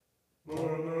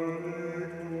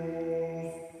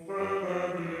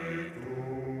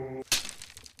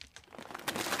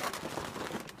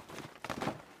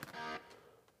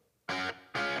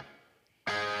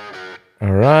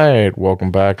right, welcome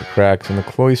back to Cracks in the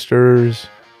Cloisters.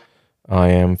 I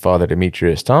am Father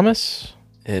Demetrius Thomas.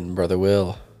 And Brother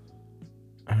Will.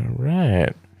 All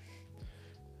right.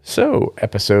 So,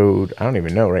 episode, I don't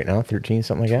even know right now, 13,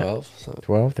 something like 12, that?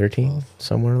 12, 13, 12.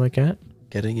 somewhere like that.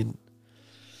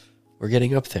 We're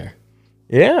getting up there.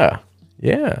 Yeah,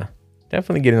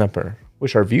 definitely getting up there.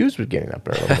 Wish our views was getting up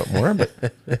there a little bit more, but,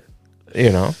 you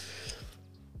know.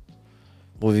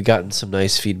 Well, we've gotten some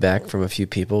nice feedback from a few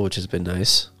people, which has been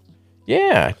nice.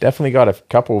 Yeah, definitely got a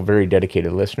couple of very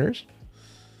dedicated listeners.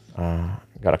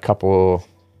 Got a couple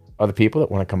other people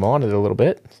that want to come on in a little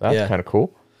bit. So that's kind of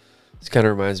cool. This kind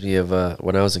of reminds me of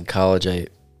when I was in college. I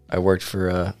worked for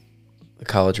a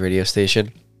college radio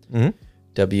station,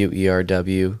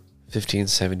 WERW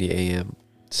 1570 AM,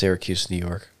 Syracuse, New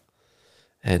York.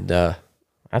 And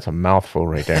that's a mouthful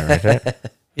right there, right there.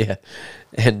 Yeah.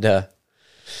 And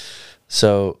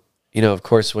so, you know, of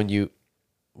course, when you're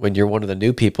one of the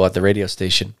new people at the radio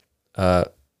station,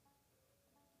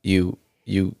 you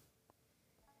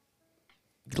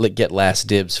get last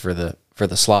dibs for the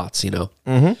slots, you know.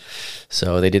 Mm-hmm.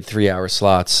 So they did 3-hour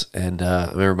slots, and I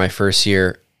remember my first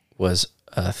year was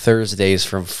Thursdays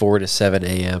from 4 to 7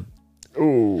 a.m.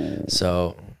 Ooh.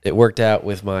 So it worked out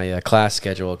with my class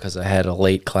schedule because I had a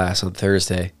late class on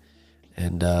Thursday,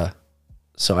 and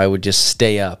so I would just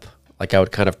stay up. Like I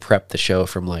would kind of prep the show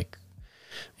from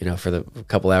for the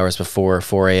couple hours before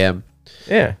 4 a.m.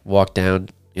 Yeah. Walk down,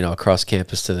 across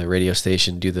campus to the radio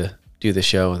station, do the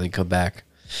show, and then come back.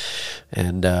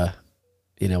 And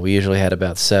we usually had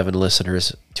about 7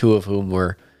 listeners, 2 of whom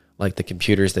were like the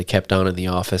computers they kept on in the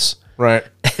office. Right.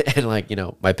 And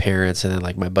my parents, and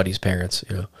then my buddy's parents,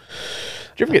 Did you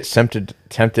ever get tempted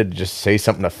to just say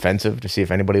something offensive to see if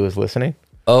anybody was listening?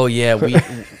 Oh yeah, we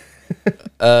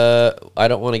I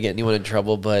don't want to get anyone in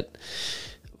trouble, but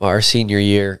our senior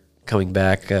year coming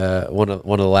back, one of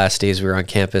the last days we were on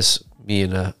campus, me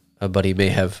and a buddy may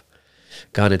have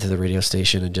gone into the radio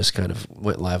station and just kind of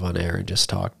went live on air and just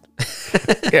talked.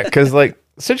 Yeah, because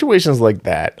situations like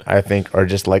that, I think, are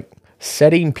just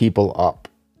setting people up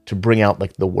to bring out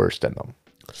the worst in them.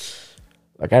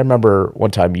 I remember one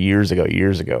time years ago,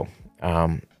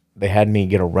 they had me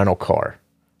get a rental car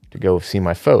to go see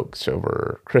my folks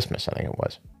over Christmas, I think it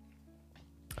was.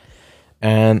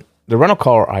 And the rental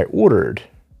car I ordered,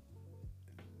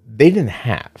 they didn't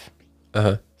have.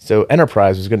 Uh-huh. So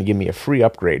Enterprise was going to give me a free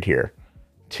upgrade here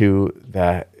to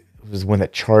that. It was when the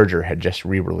Charger had just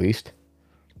re-released.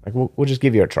 We'll just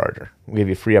give you a Charger. We'll give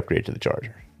you a free upgrade to the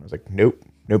Charger. I was like, nope,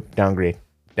 downgrade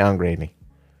me.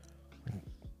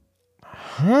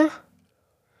 Huh?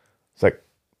 It's like,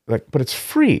 but it's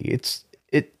free. It's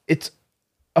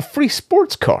a free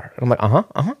sports car. And I'm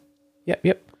like,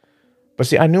 yep. But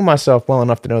see, I knew myself well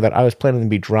enough to know that I was planning to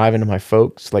be driving to my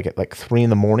folks at 3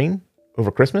 a.m.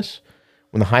 over Christmas,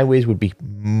 when the highways would be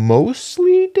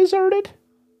mostly deserted.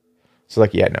 So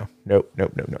no.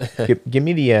 Give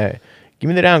me the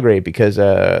downgrade, because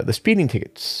the speeding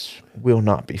tickets will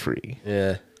not be free.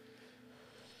 Yeah.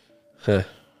 Huh.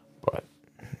 But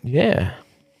yeah.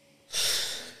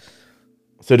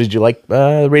 So did you like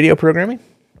radio programming?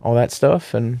 All that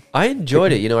stuff? And I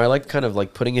enjoyed it. I like kind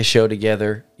of putting a show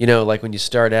together. When you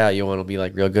start out, you want to be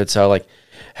real good. So I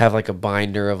have a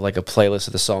binder of a playlist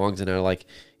of the songs, and I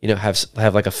have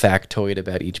a factoid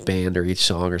about each band or each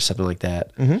song or something like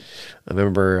that. Mm-hmm. I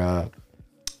remember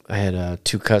I had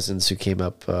 2 cousins who came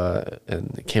up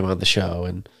and came on the show,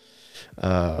 and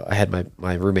I had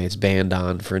my roommate's band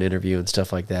on for an interview and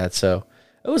stuff like that. So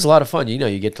it was a lot of fun.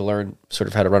 You get to learn sort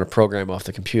of how to run a program off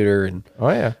the computer, and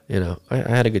I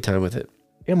had a good time with it.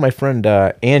 Yeah, my friend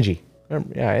Angie.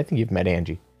 I think you've met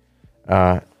Angie.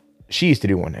 She used to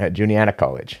do one at Juniata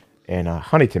College in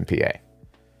Huntington, PA.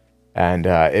 And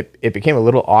it became a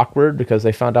little awkward because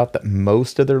they found out that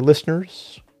most of their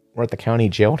listeners were at the county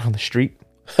jail down the street.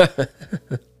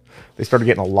 They started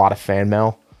getting a lot of fan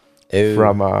mail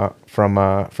from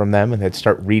them, and they'd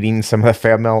start reading some of the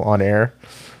fan mail on air.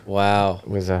 Wow.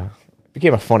 It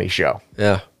became a funny show.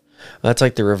 Yeah. That's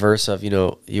the reverse of,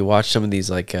 you watch some of these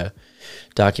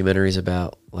documentaries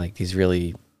about these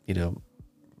really, I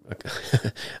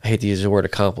hate to use the word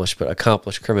accomplished, but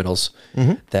accomplished criminals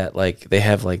that they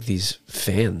have these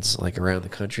fans around the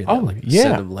country that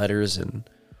send them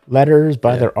letters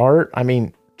by their art. I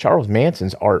mean, Charles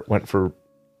Manson's art went for,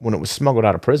 when it was smuggled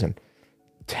out of prison,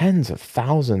 tens of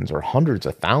thousands or hundreds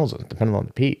of thousands, depending on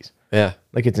the piece. Yeah.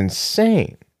 It's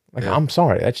insane. I'm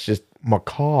sorry, that's just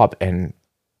macabre and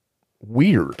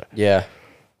weird. Yeah.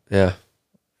 Yeah.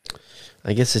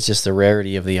 I guess it's just the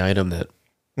rarity of the item that,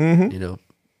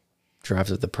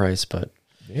 drives up the price, but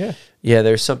Yeah. Yeah,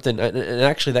 there's something, and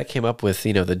actually that came up with,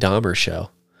 the Dahmer show.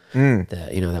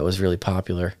 That, that was really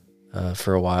popular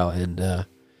for a while. And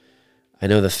I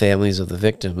know the families of the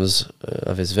victims,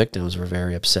 of his victims, were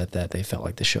very upset that they felt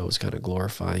like the show was kind of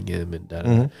glorifying him.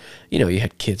 And, you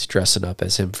had kids dressing up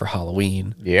as him for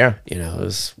Halloween. Yeah. It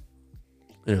was,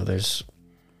 there's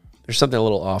something a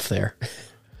little off there.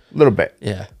 A little bit.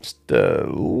 Yeah. Just a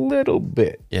little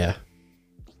bit. Yeah.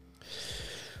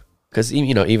 Because,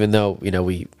 even though,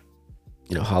 we,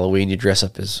 Halloween, you dress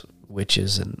up as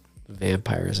witches and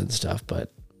vampires and stuff,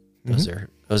 but those are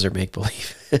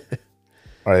make-believe.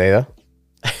 Are they, though?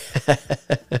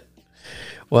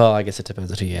 Well, I guess it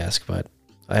depends on who you ask, but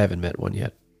I haven't met one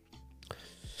yet.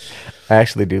 I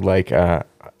actually do like,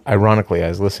 ironically, I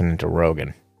was listening to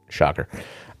Rogan. Shocker.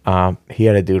 He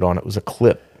had a dude on. It was a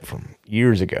clip from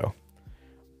years ago,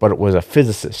 but it was a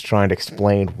physicist trying to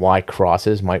explain why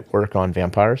crosses might work on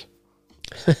vampires.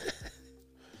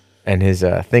 And his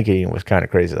thinking was kind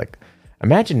of crazy. Like,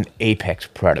 imagine an apex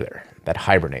predator that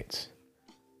hibernates,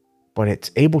 but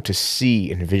it's able to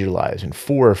see and visualize in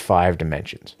 4 or 5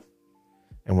 dimensions.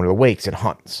 And when it awakes, it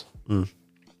hunts.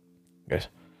 Yes.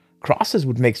 Crosses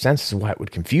would make sense as to why it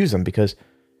would confuse them, because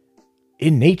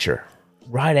in nature,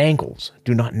 right angles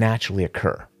do not naturally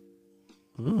occur.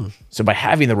 So by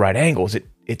having the right angles,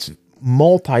 its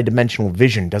multi-dimensional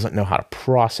vision doesn't know how to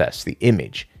process the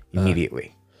image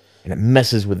immediately. And it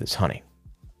messes with its hunting.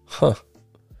 Huh.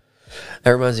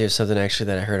 That reminds me of something actually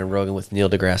that I heard on Rogan with Neil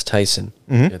deGrasse Tyson,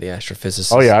 the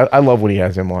astrophysicist. Oh yeah, I love when he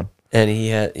has him on. And he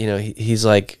had, he's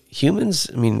like, humans,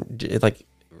 like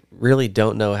really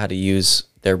don't know how to use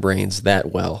their brains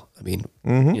that well. I mean,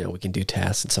 we can do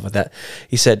tasks and stuff like that.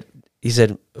 He said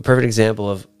a perfect example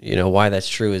of, why that's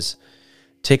true is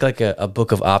take like a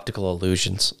book of optical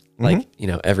illusions. Like,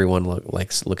 everyone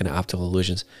likes looking at optical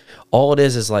illusions. All it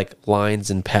is like lines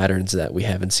and patterns that we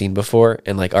haven't seen before.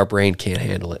 And like our brain can't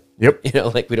handle it. Yep.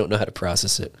 Like we don't know how to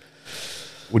process it.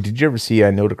 Well, did you ever see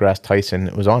Neil deGrasse Tyson?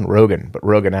 It was on Rogan, but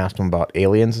Rogan asked him about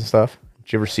aliens and stuff.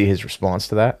 Did you ever see his response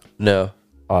to that? No.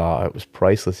 It was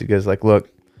priceless. He goes like,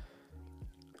 look,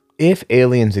 if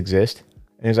aliens exist,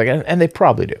 and he's like, and they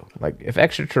probably do. Like if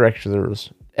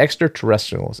extraterrestrials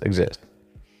exist,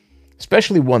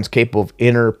 especially ones capable of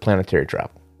interplanetary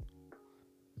travel,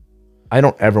 I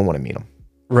don't ever want to meet them.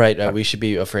 Right. We should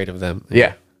be afraid of them.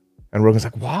 Yeah. And Rogan's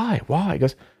like, why? He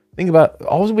goes, think about,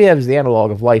 all we have is the analog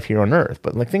of life here on Earth.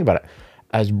 But like, think about it.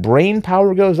 As brain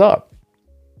power goes up,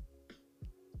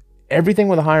 everything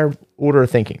with a higher order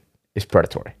of thinking is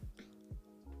predatory.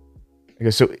 He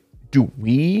goes, so do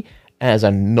we, as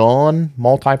a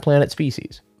non-multi-planet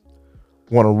species,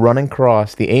 want to run and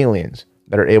cross the aliens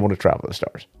that are able to travel the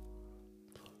stars?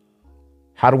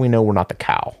 How do we know we're not the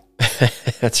cow?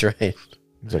 That's right.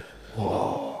 He's like,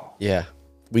 whoa. Yeah.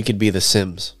 We could be the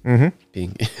Sims.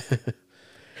 Being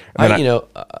I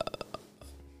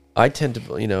tend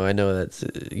to, I know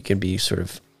that you can be sort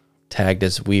of tagged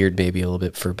as weird maybe a little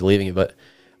bit for believing it, but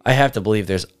I have to believe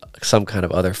there's some kind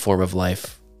of other form of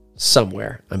life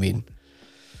somewhere. I mean,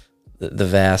 the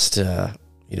vast,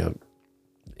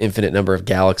 infinite number of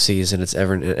galaxies and its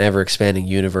ever expanding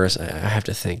universe. I have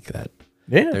to think that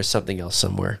there's something else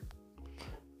somewhere.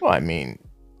 Well, I mean,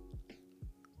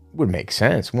 would make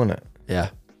sense, wouldn't it? Yeah.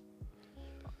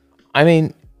 I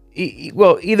mean,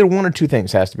 either one or two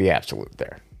things has to be absolute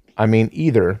there. I mean,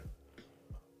 either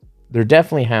there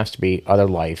definitely has to be other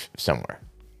life somewhere,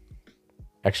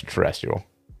 extraterrestrial.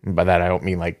 And by that, I don't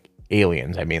mean like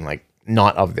aliens. I mean like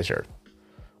not of this earth.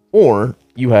 Or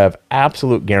you have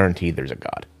absolute guarantee there's a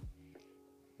God.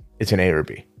 It's an A or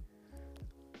B.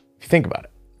 If you think about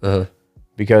it.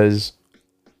 Because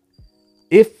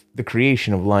if the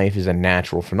creation of life is a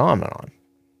natural phenomenon,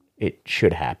 it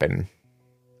should happen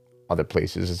other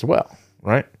places as well,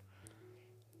 right?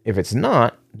 If it's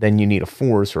not, then you need a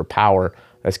force or a power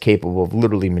that's capable of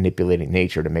literally manipulating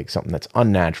nature to make something that's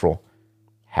unnatural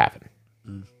happen.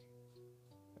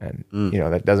 And,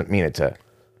 that doesn't mean it's a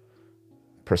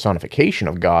personification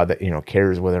of God that,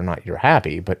 cares whether or not you're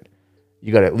happy, but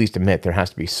you got to at least admit there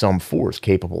has to be some force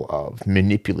capable of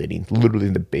manipulating literally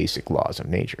the basic laws of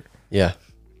nature. Yeah.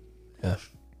 Yeah.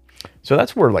 So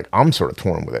that's where, like, I'm sort of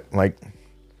torn with it. Like,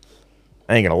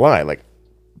 I ain't gonna lie, like,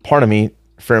 part of me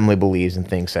firmly believes and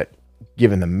thinks that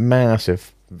given the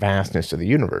massive vastness of the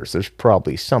universe, there's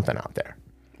probably something out there.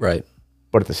 Right.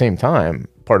 But at the same time,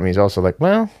 part of me is also like,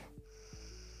 well,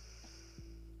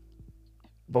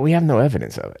 but we have no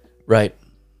evidence of it. Right.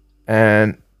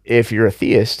 And if you're a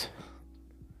theist,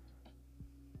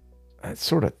 that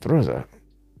sort of throws a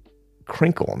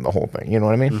crinkle in the whole thing. You know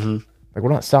what I mean? Like,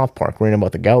 we're not South Park worrying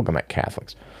about the Galgamete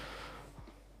Catholics.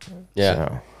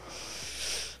 Yeah.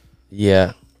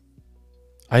 Yeah.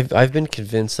 I've been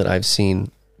convinced that I've seen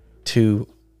two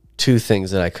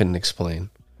things that I couldn't explain.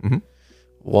 Mm-hmm.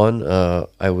 One,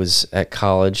 I was at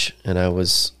college and I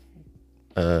was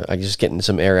just getting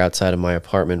some air outside of my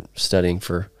apartment studying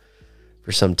for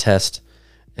some test,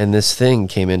 and this thing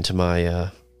came into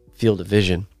my field of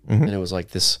vision, Mm-hmm. and it was like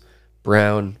this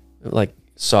brown, like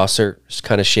saucer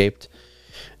kind of shaped,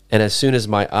 and as soon as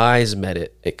my eyes met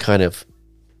it, it kind of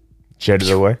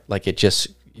Jetted away. like it just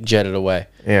jetted away.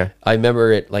 Yeah. I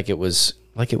remember it like it was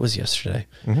yesterday.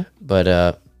 Mm-hmm. But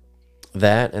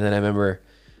that, and then I remember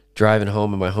driving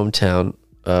home in my hometown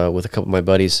with a couple of my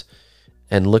buddies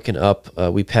and looking up.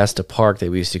 We passed a park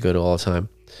that we used to go to all the time,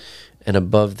 and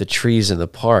above the trees in the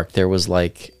park there was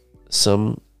like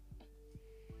some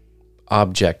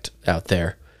object out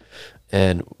there,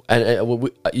 and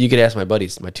you could ask my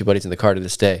two buddies in the car to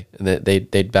this day, and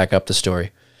they'd back up the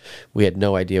story. We had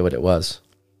no idea what it was.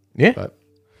 Yeah. But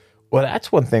Well,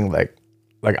 that's one thing. Like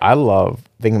I love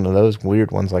thinking of those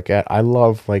weird ones like that. I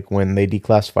love like when they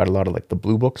declassified a lot of like the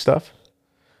blue book stuff.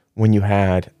 When you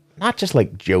had not just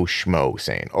like Joe Schmo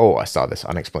saying, "Oh, I saw this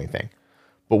unexplained thing,"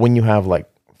 but when you have like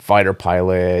fighter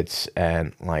pilots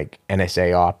and like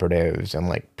NSA operatives and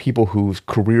like people whose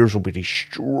careers will be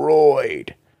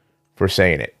destroyed for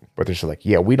saying it, but they're just like,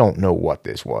 "Yeah, we don't know what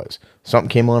this was. Something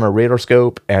came on a radar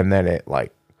scope and then it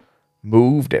like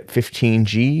moved at 15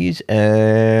 G's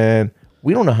and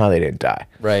we don't know how they didn't die."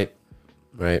 right.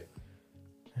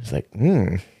 It's like,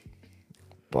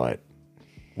 but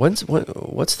What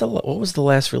was the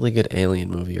last really good alien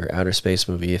movie or outer space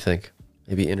movie, you think?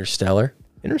 Maybe Interstellar?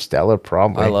 Interstellar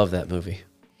probably. I love that movie.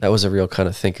 That was a real kind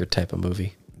of thinker type of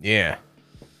movie. Yeah.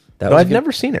 That No, was I've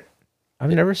never seen it. I've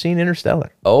never seen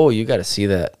Interstellar. Oh, you got to see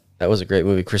that. That was a great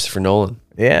movie. Christopher Nolan.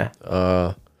 Yeah.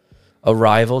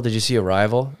 Arrival. Did you see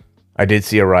Arrival? I did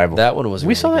see Arrival. That one was we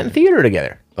really saw that in good. theater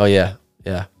together. Oh, yeah.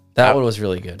 Yeah. That one was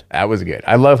really good. That was good.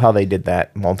 I love how they did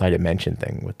that multi-dimension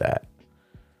thing with that.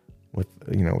 With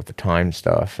with the time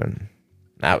stuff, and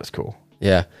that was cool.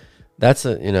 Yeah. That's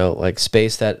like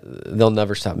space, that they'll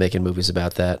never stop making movies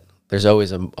about that. There's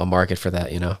always a market for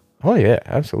that, Oh yeah,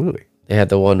 absolutely. They had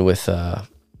the one with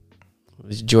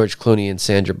George Clooney and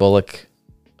Sandra Bullock.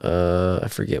 I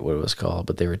forget what it was called,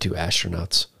 but they were two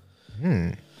astronauts.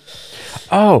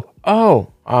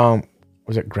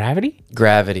 Was it Gravity?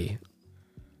 Gravity.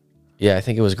 Yeah, I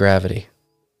think it was Gravity.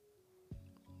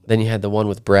 Then you had the one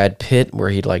with Brad Pitt where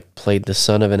he like played the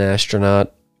son of an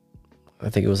astronaut. I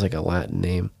think it was like a Latin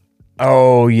name.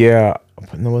 Oh yeah,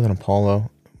 no, it wasn't Apollo.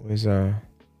 It was Oh,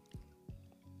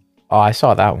 I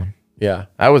saw that one. Yeah.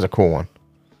 That was a cool one.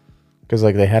 Because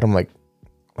like they had him like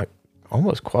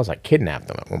almost quasi kidnapped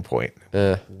them at one point.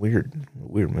 Weird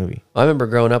movie. I remember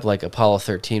growing up, like Apollo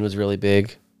 13 was really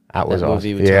big. That was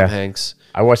movie awesome. with Yeah. Tom Hanks.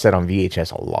 I watched that on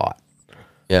VHS a lot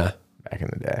Yeah. back in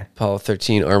the day. Apollo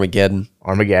 13, Armageddon,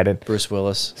 Armageddon. Bruce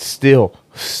Willis. Still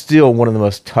one of the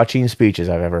most touching speeches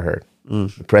I've ever heard.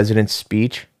 The president's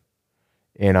speech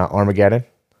in Armageddon,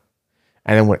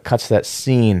 and then when it cuts to that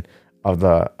scene of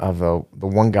the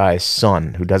one guy's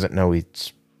son who doesn't know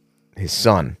he's his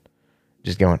son,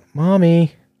 just going,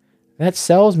 "Mommy, that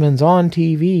salesman's on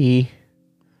TV."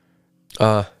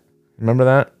 Remember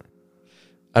that?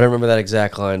 I don't remember that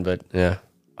exact line, but yeah.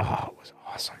 Oh, it was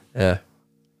awesome. Yeah.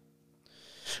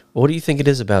 What do you think it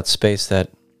is about space that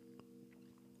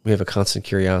we have a constant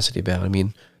curiosity about? I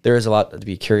mean, there is a lot to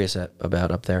be curious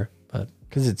about up there, but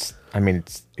Because it's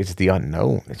the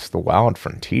unknown. It's the wild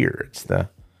frontier. It's the,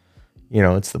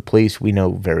 it's the place we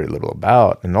know very little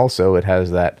about. And also it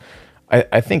has that,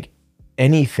 I think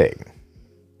anything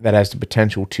that has the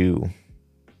potential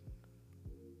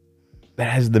that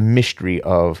has the mystery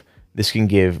of this can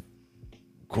give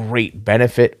great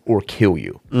benefit or kill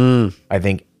you. I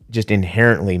think just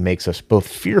inherently makes us both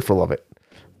fearful of it,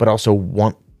 but also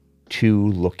want to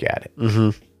look at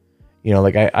it.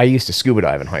 Like I used to scuba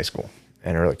dive in high school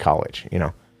and early college,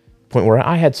 point where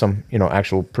I had some,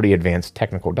 actual pretty advanced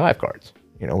technical dive cards,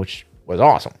 which was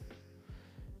awesome.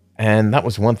 And that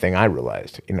was one thing I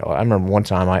realized, I remember one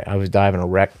time I was diving a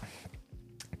wreck.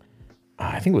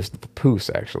 I think it was the Papoose,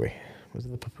 actually. Was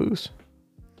it the Papoose?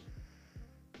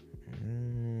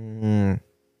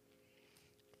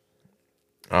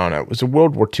 I don't know. It was a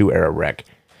World War II era wreck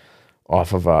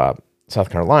off of South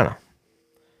Carolina.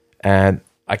 And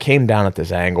I came down at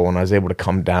this angle and I was able to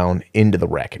come down into the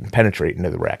wreck and penetrate into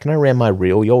the wreck. And I ran my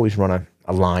reel. You always run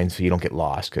a line so you don't get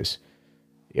lost because,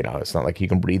 it's not like you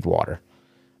can breathe water.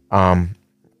 And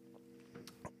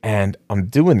I'm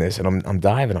doing this and I'm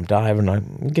diving. I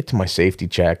get to my safety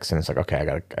checks and it's like, okay, I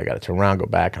got to turn around, go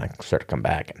back, and I start to come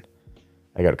back. And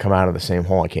I got to come out of the same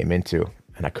hole I came into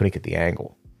and I couldn't get the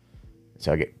angle.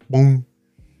 So I get boom,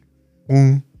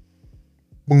 boom,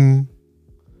 boom.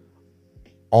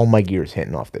 All my gear's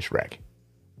hitting off this wreck.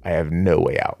 I have no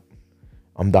way out.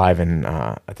 I'm diving.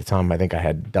 At the time, I think I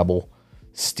had double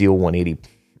steel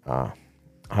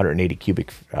 180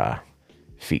 cubic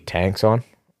feet tanks on.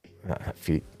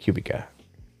 Cubic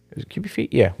is it cubic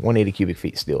feet? Yeah, 180 cubic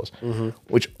feet steels,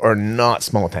 which are not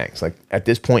small tanks. Like at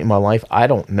this point in my life, I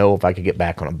don't know if I could get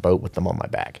back on a boat with them on my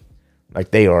back. Like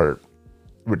they are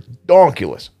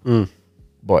redonkulous,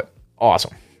 but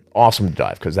awesome to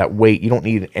dive because that weight, you don't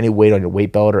need any weight on your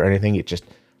weight belt or anything. It just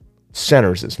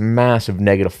centers this massive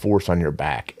negative force on your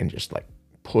back and just like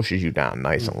pushes you down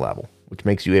nice and level, which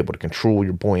makes you able to control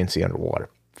your buoyancy underwater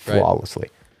flawlessly,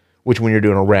 which when you're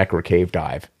doing a wreck or a cave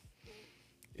dive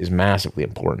is massively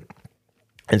important.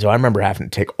 And so I remember having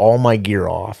to take all my gear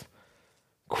off,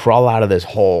 crawl out of this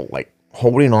hole, like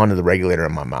holding onto the regulator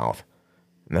in my mouth,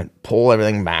 and then pull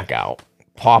everything back out,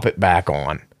 pop it back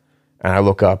on. And I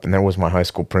look up, and there was my high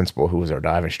school principal, who was our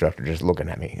dive instructor, just looking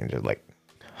at me and just like,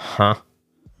 huh?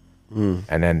 And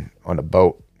then on the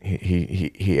boat,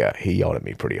 he yelled at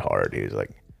me pretty hard. He was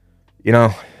like, you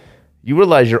know, you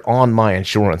realize you're on my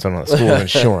insurance, on the school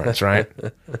insurance, right?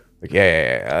 Like,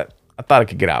 yeah. I thought I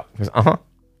could get out. He goes,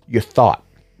 you thought.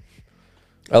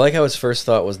 I like how his first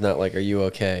thought was not like, are you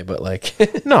okay? But like,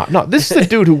 no. This is the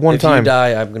dude who one if time you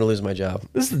die, I'm going to lose my job.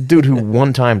 This is the dude who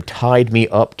one time tied me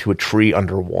up to a tree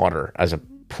underwater as a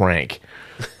prank.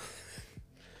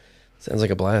 Sounds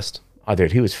like a blast. Oh,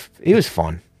 dude, he was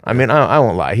fun. I mean, I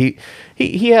won't lie. He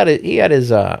had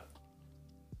his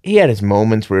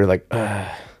moments where you're like,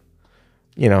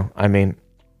 you know, I mean,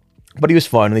 but he was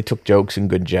fun and he took jokes and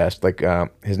good jest. Like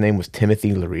his name was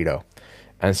Timothy Laredo.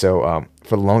 And so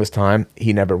for the longest time,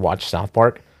 he never watched South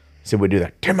Park. So we'd do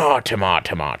that,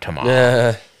 Timma.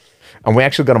 Yeah. And we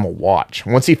actually got him a watch.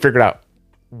 Once he figured out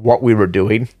what we were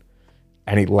doing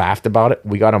and he laughed about it,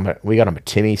 we got him a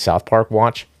Timmy South Park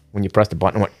watch. When you press the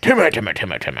button, it went,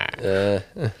 Timma.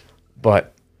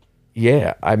 But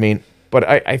yeah, I mean, but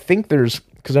I think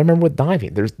because I remember with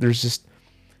diving, there's just,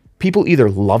 people either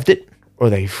loved it or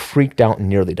they freaked out and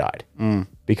nearly died.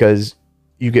 Because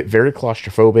you get very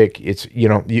claustrophobic. It's, you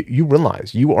know, you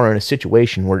realize you are in a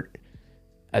situation where,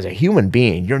 as a human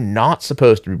being, you're not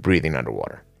supposed to be breathing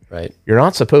underwater. Right. You're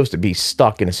not supposed to be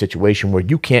stuck in a situation where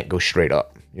you can't go straight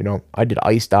up. You know, I did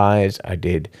ice dives. I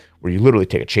did where you literally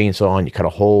take a chainsaw and you cut a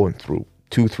hole and through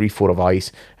 2-3 foot of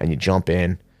ice and you jump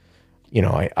in. You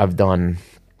know, I've done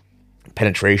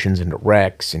penetrations into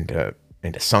wrecks, into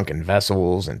sunken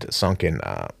vessels, into sunken,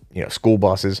 school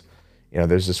buses. You know,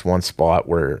 there's this one spot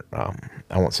where,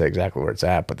 I won't say exactly where it's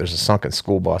at, but there's a sunken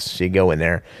school bus. So you go in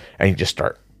there and you just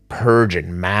start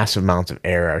purging massive amounts of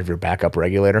air out of your backup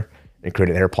regulator and create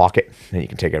an air pocket. And you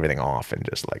can take everything off and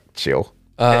just like chill.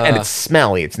 And it's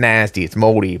smelly, it's nasty, it's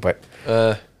moldy, but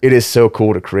it is so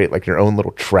cool to create like your own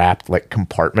little trapped like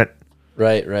compartment.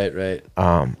 Right.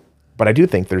 But I do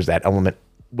think there's that element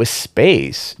with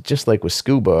space, just like with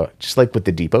scuba, just like with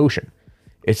the deep ocean.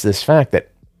 It's this fact that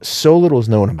so little is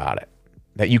known about it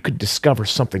that you could discover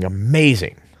something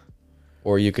amazing.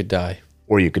 Or you could die.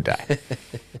 You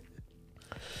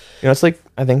know, it's like,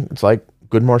 I think it's like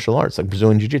good martial arts, like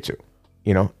Brazilian Jiu-Jitsu.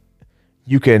 You know,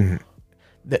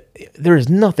 there is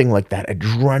nothing like that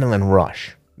adrenaline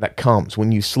rush that comes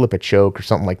when you slip a choke or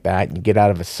something like that and you get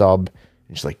out of a sub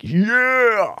and just like,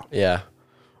 yeah. Yeah.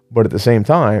 But at the same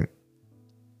time,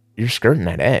 you're skirting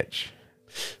that edge.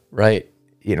 Right.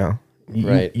 You know,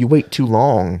 Right. You wait too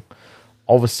long,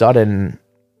 all of a sudden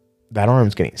that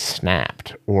arm's getting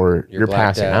snapped or you're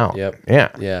passing out. Yep. Yeah.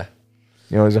 Yeah.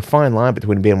 You know, there's a fine line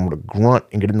between being able to grunt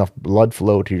and get enough blood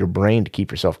flow to your brain to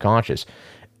keep yourself conscious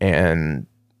and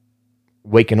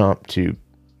waking up to,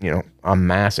 you know, a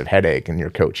massive headache and your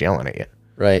coach yelling at you.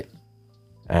 Right.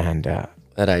 And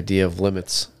that idea of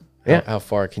limits. Yeah. How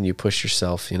far can you push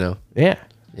yourself, you know? Yeah.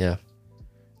 Yeah.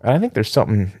 I think there's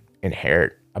something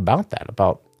inherent about that,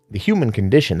 about the human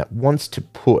condition that wants to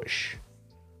push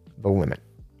the limit.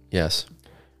 Yes.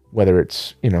 Whether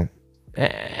it's, you know,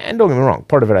 and don't get me wrong,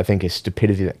 part of it I think is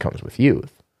stupidity that comes with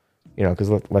youth. You know, because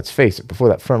let's face it, before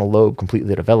that frontal lobe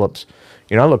completely develops,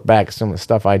 you know, I look back at some of the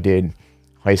stuff I did,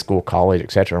 high school, college,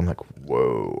 etc. I'm like,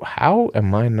 whoa, how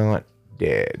am I not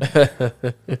dead?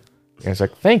 And it's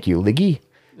like, thank you, Liggy.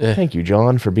 Thank you,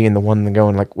 John, for being the one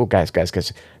going like, well, guys,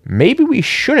 maybe we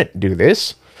shouldn't do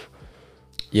this.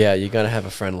 Yeah, you got to have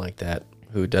a friend like that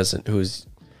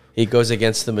he goes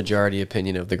against the majority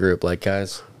opinion of the group. Like,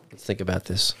 guys, let's think about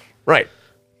this. Right.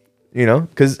 You know,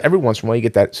 because every once in a while you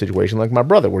get that situation like my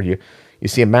brother where you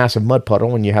see a massive mud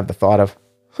puddle and you have the thought of,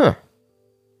 if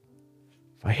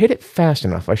I hit it fast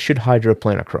enough, I should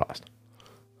hydroplane across.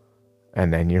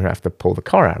 And then you have to pull the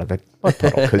car out of the mud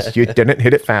puddle because you didn't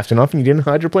hit it fast enough and you didn't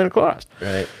hydroplane across.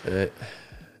 Right.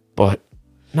 But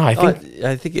no, I think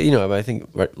I think I think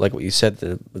like what you said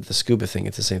with the scuba thing,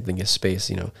 it's the same thing as space.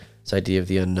 This idea of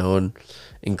the unknown,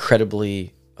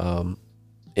 incredibly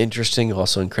interesting,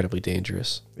 also incredibly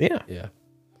dangerous. Yeah. Yeah.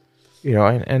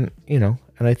 And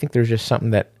I think there's just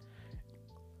something that,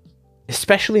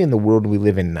 especially in the world we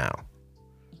live in now,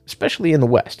 especially in the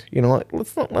West,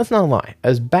 let's not lie.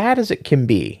 As bad as it can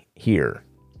be here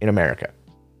in America,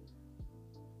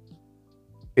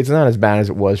 it's not as bad as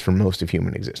it was for most of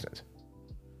human existence.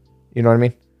 You know what I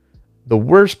mean? The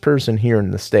worst person here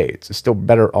in the States is still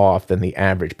better off than the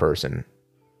average person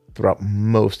throughout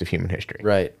most of human history.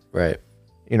 Right.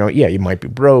 Yeah, you might be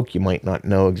broke. You might not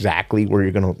know exactly where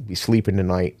you're going to be sleeping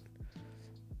tonight.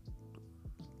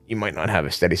 You might not have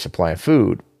a steady supply of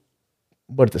food.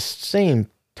 But at the same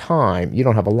time, you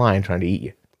don't have a lion trying to eat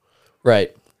you.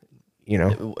 Right.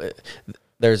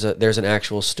 There's an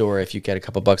actual store. If you get a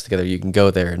couple bucks together, you can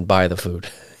go there and buy the food.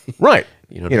 Right.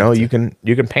 You can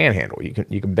panhandle. You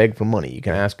can beg for money. You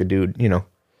can ask a dude, you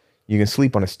can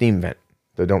sleep on a steam vent.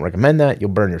 So don't recommend that. You'll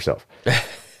burn yourself.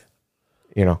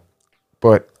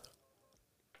 But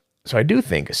so I do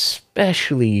think,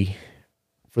 especially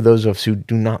for those of us who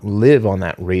do not live on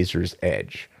that razor's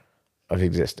edge of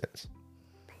existence,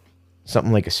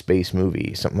 something like a space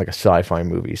movie, something like a sci-fi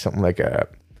movie, something like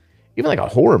even like a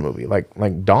horror movie,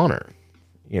 like Donner,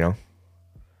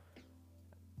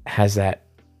 has that.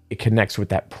 It connects with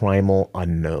that primal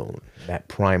unknown, that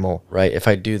primal. Right. If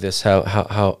I do this,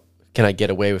 how can I get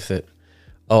away with it?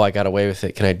 Oh, I got away with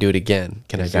it. Can I do it again?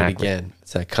 Can I do it again?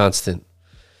 It's that constant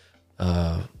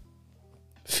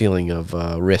feeling of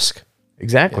risk.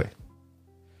 Exactly.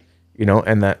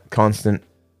 And that constant,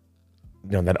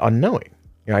 that unknowing.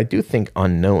 I do think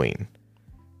unknowing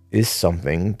is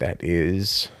something that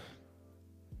is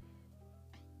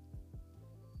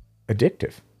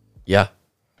addictive. Yeah.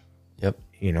 Yep.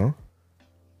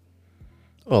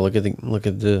 Well, look at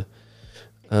the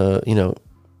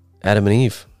Adam and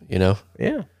Eve. Yeah.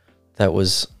 That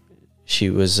was, she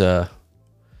was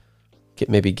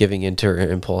maybe giving into her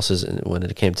impulses when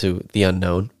it came to the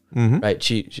unknown. Mm-hmm. Right.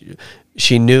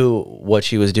 She knew what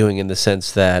she was doing in the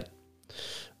sense that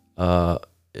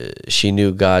she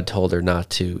knew God told her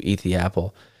not to eat the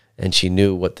apple, and she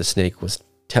knew what the snake was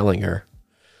telling her,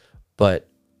 but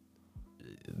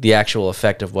the actual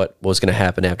effect of what was going to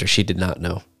happen after, she did not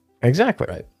know. Exactly.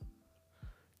 Right.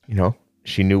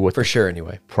 She knew what for sure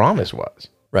anyway promise was.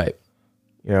 Right.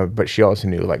 But she also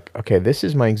knew, okay, this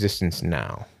is my existence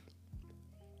now.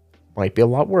 Might be a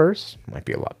lot worse, might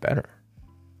be a lot better.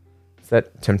 It's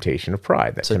that temptation of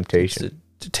pride, that temptation.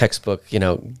 It's a textbook,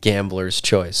 gambler's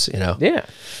choice, Yeah.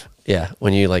 Yeah.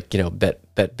 When you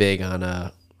bet big on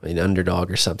an underdog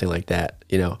or something like that,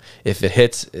 if it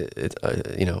hits,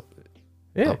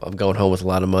 Yeah. I'm going home with a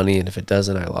lot of money, and if it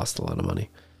doesn't, I lost a lot of money.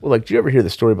 Well, did you ever hear the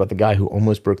story about the guy who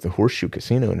almost broke the Horseshoe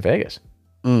Casino in Vegas?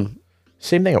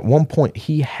 Same thing. At one point,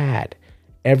 he had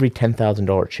every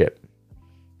 $10,000 chip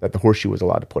that the Horseshoe was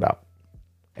allowed to put out,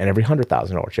 and every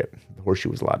 $100,000 chip the Horseshoe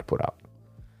was allowed to put out,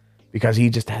 because he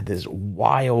just had this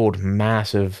wild,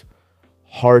 massive,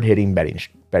 hard-hitting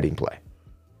betting play,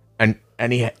 and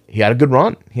he had a good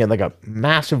run. He had like a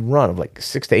massive run of like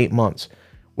 6 to 8 months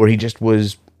where he just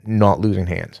was not losing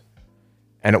hands.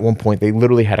 And at one point, they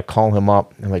literally had to call him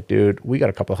up. They're like, dude, we got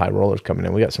a couple of high rollers coming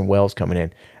in. We got some whales coming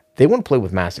in. They want to play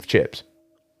with massive chips.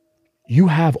 You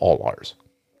have all ours.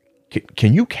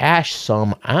 Can you cash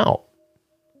some out?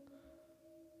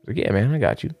 Like, yeah, man, I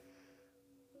got you.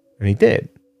 And he did.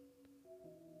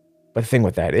 But the thing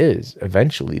with that is,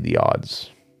 eventually the odds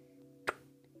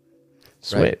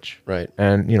switch. Right.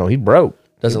 And, he broke.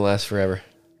 Doesn't last forever.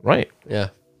 Right. Yeah.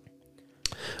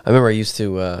 I remember I used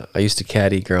to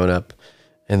caddy growing up,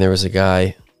 and there was a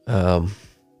guy,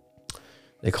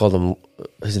 they called him,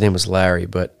 his name was Larry,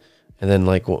 and then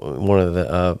like one of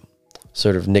the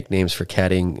sort of nicknames for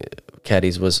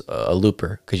caddies was a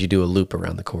looper, because you do a loop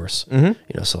around the course.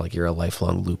 Mm-hmm. So like you're a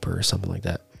lifelong looper or something like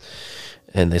that.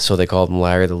 And so they called him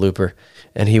Larry the Looper,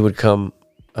 and he would come,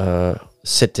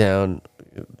 sit down,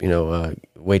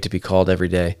 wait to be called every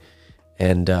day,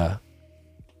 and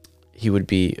he would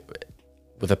be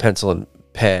with a pencil and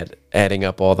pad adding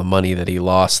up all the money that he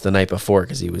lost the night before,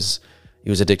 because he was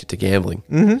addicted to gambling.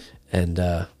 Mm-hmm.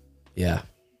 And yeah.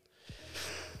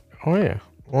 Oh yeah.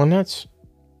 Well, and that's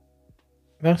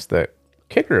the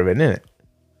kicker of it, isn't it?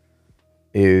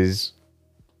 Is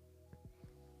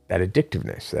that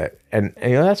addictiveness, and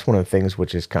that's one of the things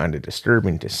which is kind of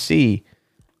disturbing to see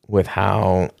with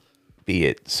how, be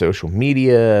it social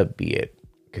media, be it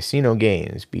casino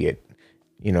games, be it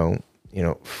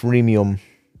freemium,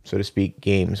 so to speak,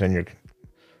 games on your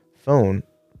phone,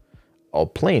 I'll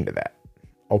play into that.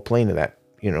 I'll play into that,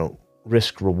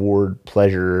 risk, reward,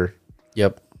 pleasure,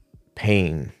 Yep.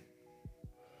 pain.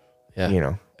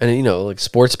 Yeah. And like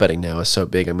sports betting now is so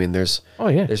big. I mean, there's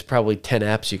probably 10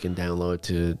 apps you can download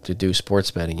to do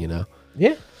sports betting,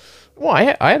 Yeah. Well,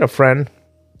 I had a friend.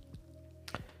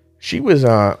 She was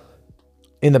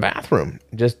in the bathroom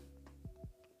just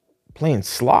playing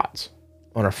slots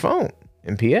on her phone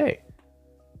in PA.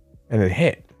 And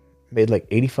it made like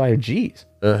 85 G's.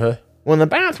 Uh-huh. Well, in the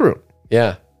bathroom.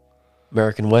 Yeah.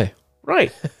 American way.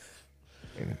 Right.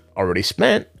 And already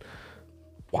spent.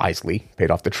 Wisely.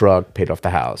 Paid off the truck, paid off the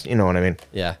house. You know what I mean?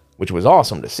 Yeah. Which was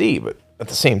awesome to see. But at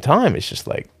the same time, it's just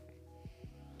like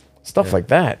stuff like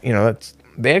that.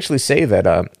 They actually say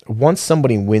that once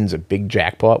somebody wins a big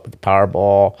jackpot with the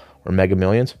Powerball or Mega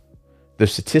Millions, they're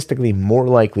statistically more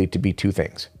likely to be two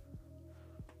things.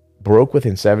 Broke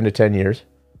within 7 to 10 years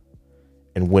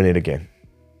and win it again.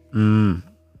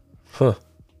 Huh.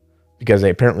 Because they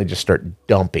apparently just start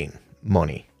dumping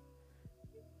money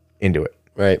into it.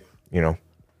 Right.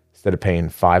 Instead of paying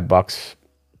 $5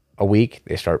 a week,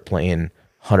 they start playing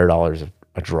 $100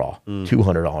 a draw,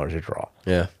 $200 a draw.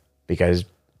 Yeah. Because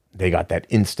they got that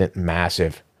instant,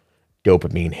 massive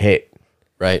dopamine hit.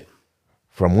 Right.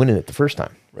 From winning it the first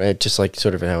time. Right. Just like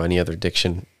sort of how any other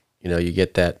addiction, you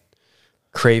get that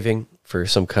craving for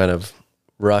some kind of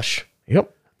rush.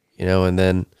 Yep. And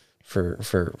then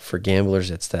for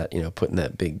gamblers, it's that, putting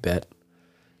that big bet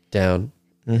down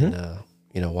and,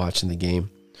 watching the game.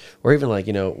 Or even like,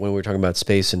 when we were talking about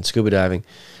space and scuba diving,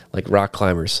 like rock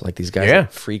climbers, like these guys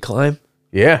that free climb.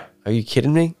 Yeah. Are you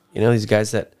kidding me? These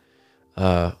guys that,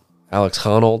 Alex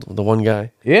Honnold, the one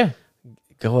guy. Yeah.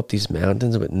 Go up these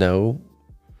mountains with no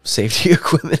safety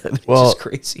equipment. I mean, it's just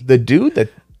crazy. The dude that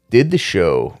did the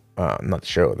show, not the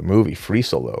show, the movie, Free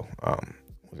Solo,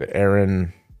 was it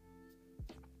Aaron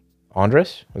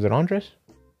Andres? Was it Andres?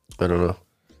 I don't know.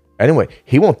 Anyway,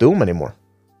 he won't do them anymore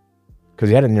because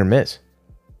he had a near miss.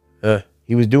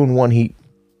 He was doing one he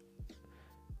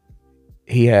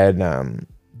had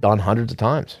done hundreds of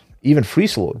times, even free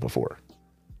soloed before,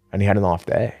 and he had an off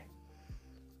day.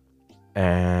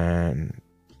 And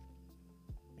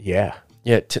yeah,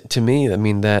 to me, I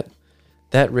mean that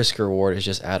risk reward is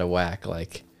just out of whack.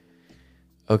 Like,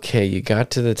 okay, you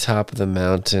got to the top of the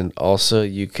mountain. Also,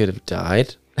 you could have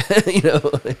died.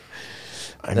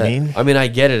 I mean, I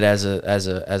get it as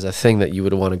a thing that you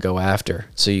would want to go after,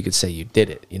 so you could say you did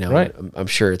it. Right. I'm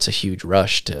sure it's a huge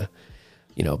rush to,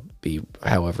 be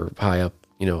however high up,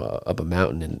 up a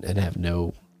mountain and have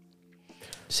no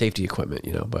safety equipment.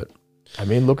 But I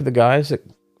mean, look at the guys that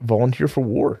volunteer for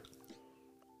war.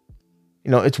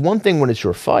 It's one thing when it's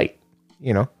your fight,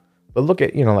 but look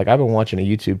at, like I've been watching a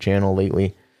YouTube channel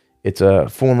lately. It's a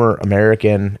former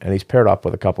American, and he's paired up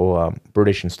with a couple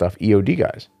British and stuff, EOD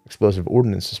guys, explosive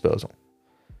ordnance disposal.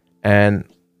 And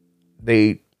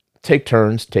they take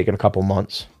turns taking a couple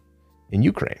months in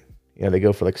Ukraine. They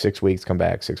go for like 6 weeks, come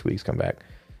back, 6 weeks, come back.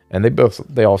 And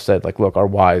they all said, like, look, our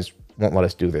wives won't let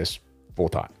us do this full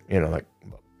time. They're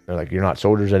like, you're not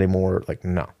soldiers anymore. Like,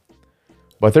 no.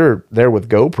 But they're there with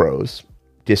GoPros,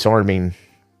 disarming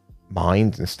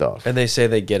mines and stuff. And they say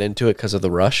they get into it because of the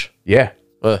rush? Yeah.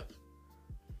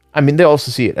 I mean, they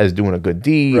also see it as doing a good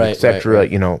deed, right, etc.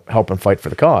 right. Helping fight for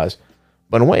the cause.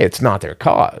 But in a way, it's not their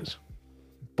cause.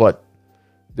 But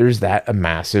there's a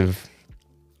massive,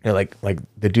 like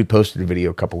the dude posted a video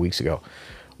a couple weeks ago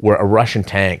where a Russian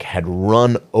tank had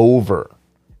run over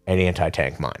an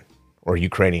anti-tank mine, or a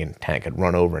Ukrainian tank had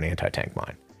run over an anti-tank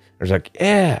mine. There's like,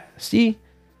 yeah, see,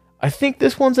 I think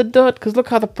this one's a dud because look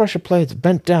how the pressure plate's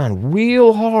bent down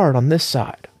real hard on this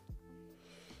side.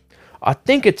 I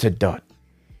think it's a dud.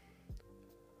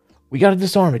 We got to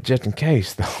disarm it just in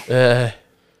case, though.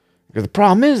 Because the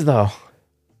problem is, though,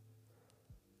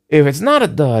 if it's not a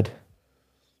dud,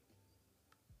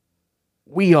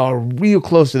 we are real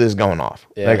close to this going off.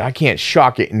 Yeah. Like, I can't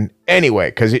shock it in any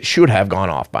way because it should have gone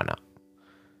off by now.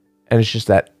 And it's just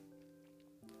that.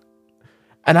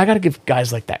 And I got to give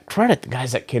guys like that credit, the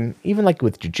guys that can, even like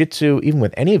with jiu-jitsu, even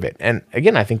with any of it. And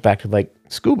again, I think back to like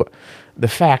scuba, the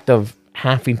fact of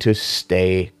having to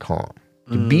stay calm,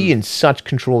 to be in such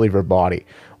control of your body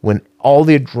when all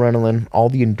the adrenaline, all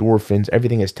the endorphins,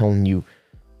 everything is telling you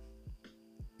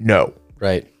no.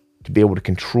 Right. To be able to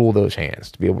control those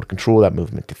hands, to be able to control that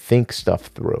movement, to think stuff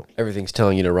through. Everything's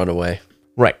telling you to run away.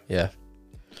 Right. Yeah.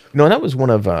 And that was one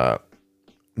of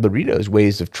Rito's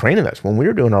ways of training us. When we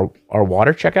were doing our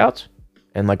water checkouts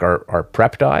and like our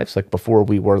prep dives, like before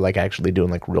we were like actually doing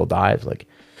like real dives, like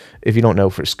if you don't know,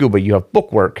 for scuba, you have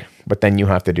book work, but then you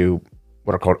have to do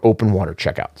what are called open water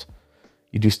checkouts.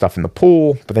 You do stuff in the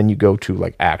pool, but then you go to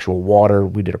like actual water.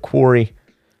 We did a quarry.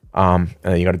 And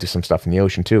then you got to do some stuff in the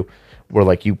ocean too, where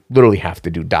like you literally have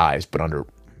to do dives, but under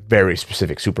very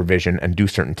specific supervision and do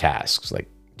certain tasks, like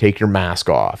take your mask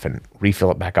off and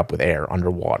refill it back up with air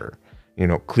underwater,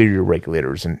 clear your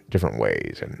regulators in different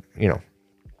ways. And,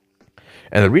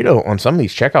 and the Rito on some of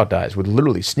these checkout dives would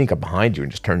literally sneak up behind you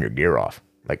and just turn your gear off,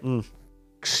 like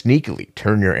sneakily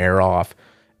turn your air off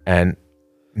and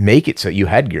make it so you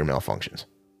had gear malfunctions.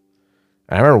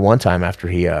 And I remember one time after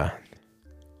he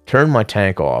turned my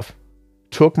tank off,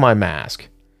 took my mask,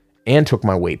 and took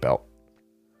my weight belt.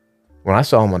 When I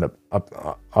saw him on the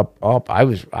up, I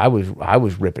was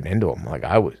ripping into him. Like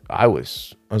I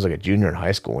was like a junior in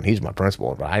high school, and he's my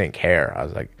principal, but I didn't care.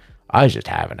 I was just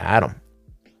having at him.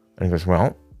 And he goes,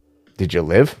 "Well, did you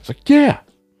live?" It's like, "Yeah."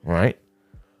 All right.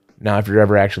 Now, if you're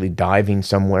ever actually diving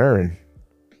somewhere and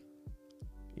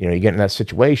you get in that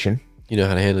situation, you know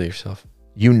how to handle yourself.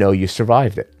 You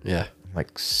survived it. Yeah.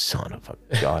 Like, son of a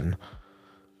gun.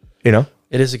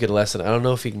 It is a good lesson. I don't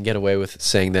know if you can get away with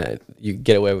saying that. You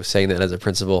get away with saying that as a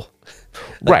principal.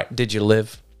 Right. Did you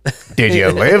live? Did you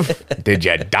live? Did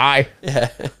you die? Yeah.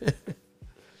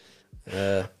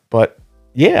 But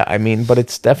yeah, I mean, but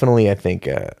it's definitely, I think,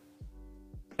 an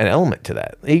element to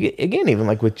that. Again, even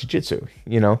like with jiu-jitsu,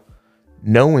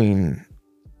 knowing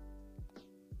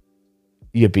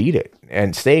you beat it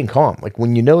and staying calm. Like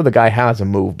when the guy has a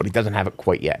move, but he doesn't have it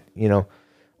quite yet.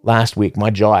 Last week,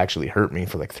 my jaw actually hurt me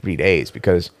for like 3 days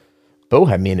because Bo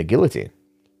had me in a guillotine,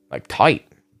 like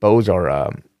tight. Bo's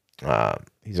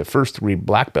he's a first 3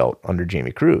 black belt under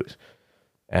Jamie Cruz.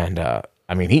 And, I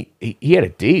mean, he had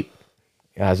it deep.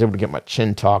 I was able to get my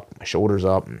chin tucked, my shoulders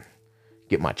up, and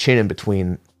get my chin in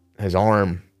between his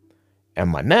arm and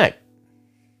my neck.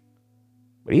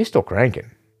 But he's still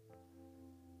cranking.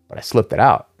 But I slipped it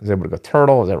out. I was able to go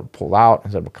turtle. I was able to pull out. I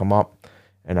was able to come up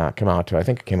and I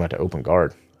think I came out to open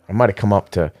guard. I might have come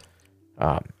up to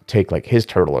take like his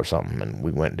turtle or something, and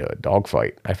we went into a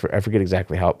dogfight. I forget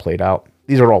exactly how it played out.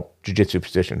 These are all jiu-jitsu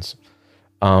positions.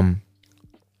 But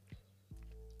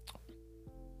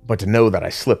to know that I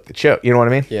slipped the choke, you know what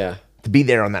I mean? Yeah. To be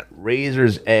there on that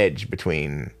razor's edge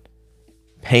between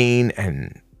pain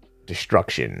and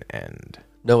destruction and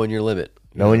knowing your limit.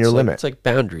 Knowing your limit. It's like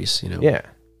boundaries, Yeah.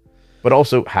 But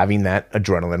also having that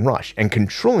adrenaline rush and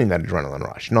controlling that adrenaline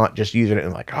rush, not just using it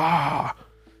and like,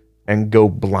 and go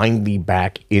blindly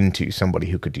back into somebody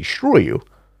who could destroy you,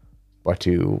 but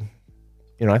to,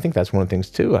 I think that's one of the things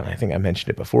too. And I think I mentioned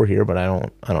it before here, but I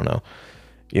don't know.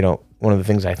 One of the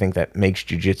things I think that makes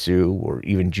jiu-jitsu or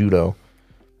even judo,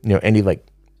 any like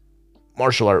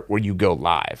martial art where you go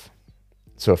live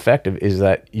so effective is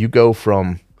that you go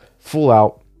from full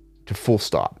out to full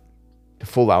stop, to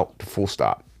full out to full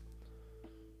stop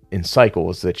in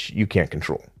cycles that you can't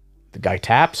control. The guy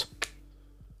taps,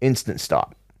 instant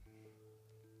stop.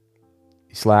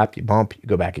 You slap, you bump, you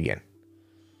go back again.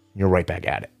 You're right back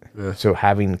at it. Yeah. So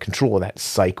having control of that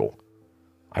cycle,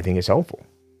 I think is helpful.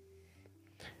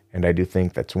 And I do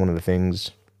think that's one of the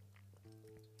things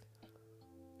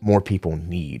more people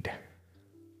need,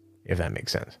 if that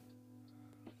makes sense.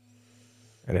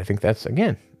 And I think that's,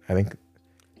 again, I think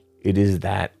it is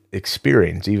that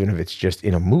experience, even if it's just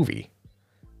in a movie,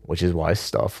 which is why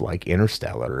stuff like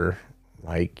Interstellar,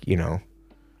 like,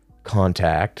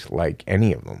 Contact, like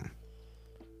any of them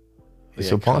is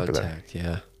so popular. Contact,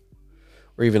 yeah.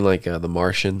 Or even like The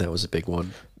Martian, that was a big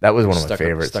one. That was one of my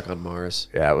favorites. Stuck on Mars.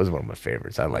 Yeah, it was one of my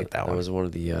favorites. I like that one. That was one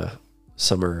of the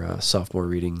sophomore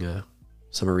reading,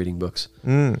 summer reading books.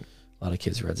 A lot of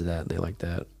kids read that and they liked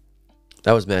that.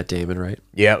 That was Matt Damon, right?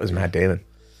 Yeah, it was Matt Damon.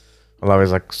 Well, I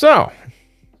was like, so,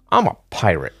 I'm a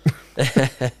pirate.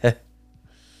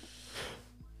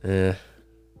 Yeah.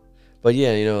 But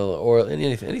yeah, or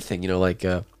anything, like,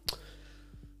 I've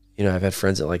had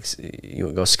friends that like,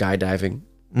 go skydiving,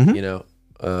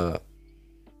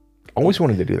 Always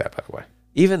wanted to do that, by the way.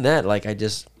 Even that, like,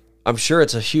 I'm sure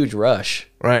it's a huge rush.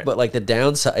 Right. But like the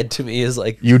downside to me is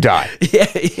like. You die. Yeah.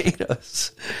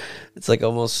 It's like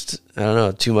almost, I don't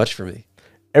know, too much for me.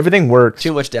 Everything works.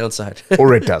 Too much downside.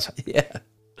 Or it doesn't. Yeah.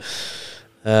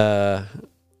 And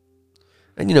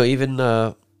even,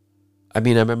 I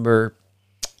remember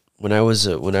when I was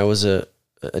a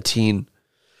teen,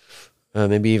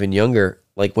 maybe even younger,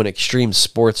 like when extreme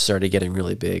sports started getting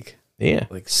really big. Yeah.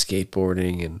 Like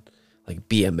skateboarding and like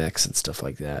BMX and stuff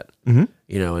like that.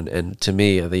 Mm-hmm. And to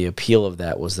me, the appeal of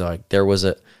that was like there was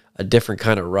a different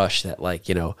kind of rush that like,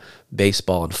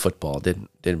 baseball and football didn't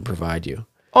provide you.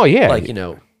 Oh yeah. Like,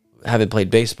 having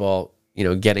played baseball,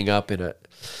 getting up in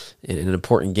in an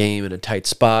important game in a tight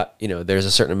spot, you know, there's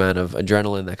a certain amount of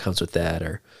adrenaline that comes with that.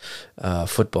 Or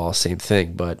football, same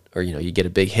thing. But or you know, you get a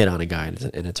big hit on a guy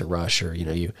and it's a rush, or you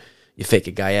know, you fake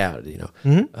a guy out, you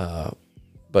know.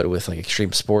 But with like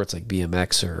extreme sports like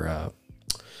BMX or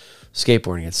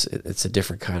skateboarding, it's a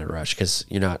different kind of rush because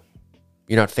you're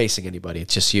not facing anybody.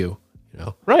 It's just you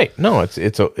know. Right. No,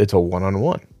 it's a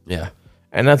one-on-one. Yeah.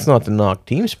 And that's not to knock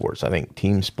team sports. I think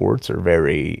team sports are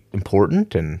very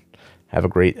important and have a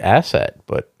great asset.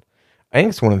 But I think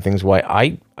it's one of the things why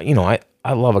I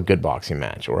love a good boxing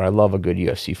match, or I love a good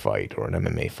UFC fight, or an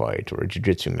MMA fight, or a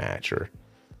jiu-jitsu match, or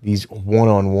these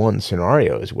one-on-one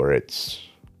scenarios where it's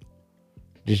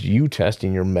just you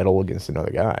testing your mettle against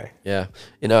another guy. Yeah.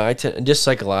 You know, I tend, just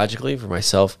psychologically for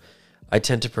myself, I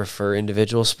tend to prefer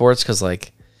individual sports because,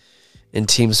 like, in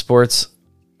team sports,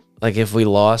 like, if we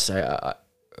lost,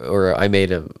 or I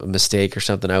made a mistake or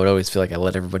something, I would always feel like I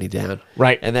let everybody down.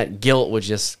 Right. And that guilt would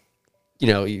just, you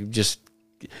know,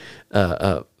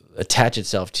 attach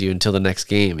itself to you until the next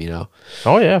game, you know.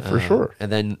 Oh, yeah, for sure.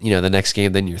 And then, you know, the next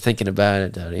game, then you're thinking about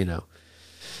it, you know.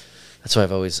 That's why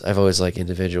I've always liked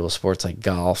individual sports like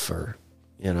golf or,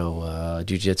 you know,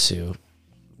 jiu-jitsu.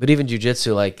 But even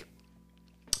jiu-jitsu, like,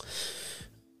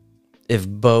 if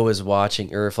Bo is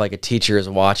watching, or if like a teacher is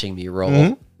watching me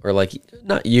roll, or like,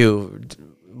 not you,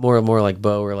 more like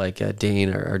Bo, or like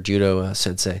Dane, or our judo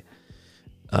sensei,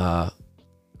 I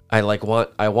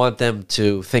want them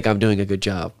to think I'm doing a good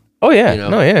job. Oh, yeah. You know?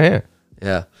 No, yeah.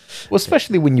 Yeah. Well,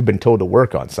 especially when you've been told to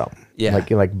work on something. Yeah.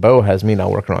 Like Bo has me now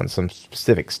working on some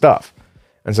specific stuff.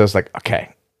 And so it's like,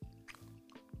 okay,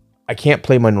 I can't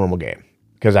play my normal game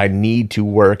because I need to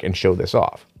work and show this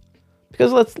off.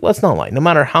 Because let's not lie. No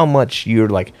matter how much you're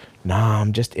like, nah,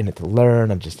 I'm just in it to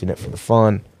learn. I'm just in it for the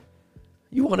fun.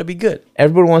 You want to be good.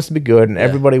 Everybody wants to be good, and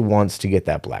everybody wants to get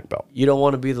that black belt. You don't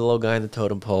want to be the low guy in the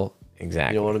totem pole.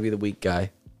 Exactly. You don't want to be the weak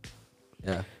guy.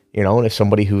 Yeah. You know, and if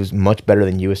somebody who's much better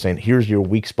than you is saying, here's your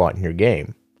weak spot in your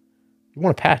game, you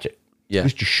want to patch it. Yeah. At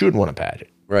least you should want to patch it.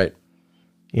 Right.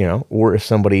 You know, or if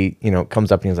somebody, you know,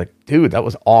 comes up and is like, dude, that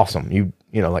was awesome. You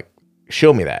know, like,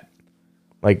 show me that.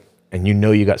 Like, and you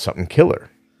know you got something killer,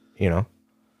 you know.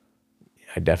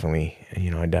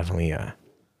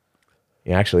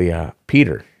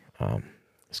 Peter,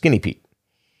 Skinny Pete,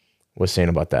 was saying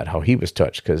about that, how he was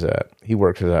touched because he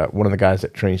works as one of the guys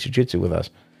that trains jiu-jitsu with us,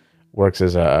 works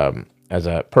as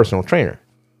a personal trainer.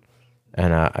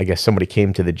 And I guess somebody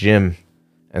came to the gym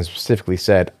and specifically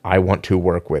said, I want to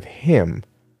work with him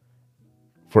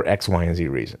for X, Y, and Z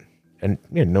reason. And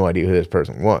he had no idea who this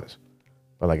person was.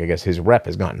 But like, I guess his rep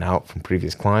has gotten out from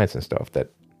previous clients and stuff that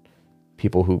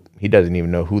people who he doesn't even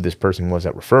know who this person was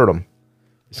that referred him,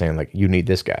 saying like, you need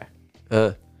this guy.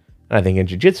 And I think in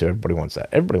jiu-jitsu, everybody wants that.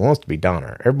 Everybody wants to be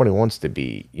Donner. Everybody wants to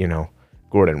be, you know,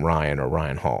 Gordon Ryan or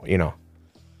Ryan Hall, you know,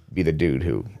 be the dude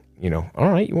who, you know, all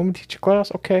right, you want me to teach a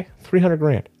class? Okay,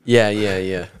 $300,000. Yeah.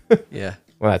 Yeah.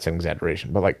 Well, that's an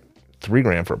exaggeration, but like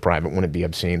 $3,000 for a private wouldn't be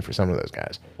obscene for some of those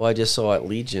guys. Well, I just saw at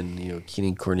Legion, you know,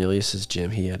 Keenan Cornelius's gym.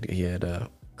 He had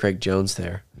Craig Jones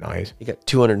there. Nice. He got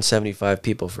 275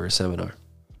 people for a seminar.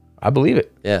 I believe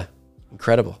it. Yeah,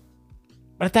 incredible.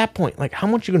 But at that point, like, how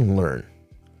much you gonna learn?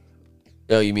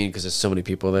 Oh, you mean because there's so many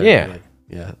people there? Yeah. Like,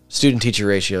 yeah. Student-teacher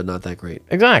ratio, not that great.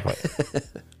 Exactly.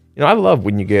 You know, I love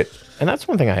when you get, and that's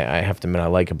one thing I have to admit I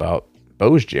like about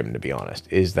Bo's gym, to be honest,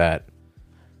 is that,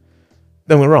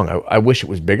 don't get me wrong, I wish it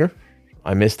was bigger.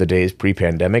 I miss the days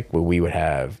pre-pandemic where we would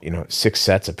have, you know, 6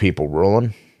 sets of people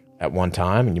rolling at one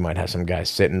time, and you might have some guys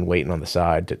sitting, waiting on the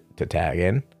side to tag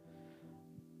in.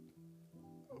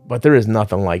 But there is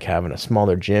nothing like having a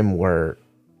smaller gym where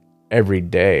every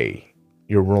day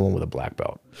you're rolling with a black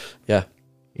belt. Yeah.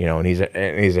 You know, and he's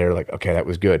there like, okay, that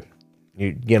was good.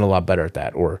 You're getting a lot better at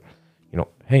that. Or, you know,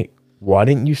 hey, why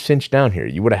didn't you cinch down here?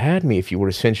 You would have had me if you would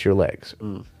have cinched your legs.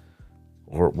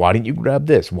 Or why didn't you grab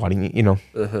this? Why didn't you,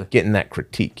 getting that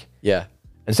critique. Yeah.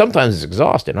 And sometimes it's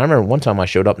exhausting. I remember one time I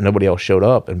showed up, nobody else showed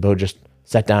up, and Bo just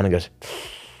sat down and goes,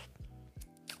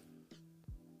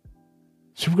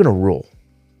 so we're going to roll.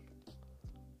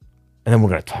 And then we're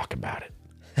going to talk about it.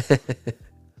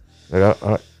 Like,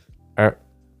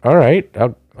 all right,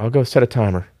 I'll go set a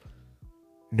timer.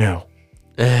 No.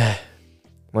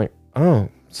 Like, oh,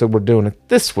 so we're doing it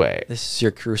this way. This is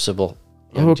your crucible.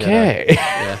 Okay.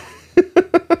 Yeah.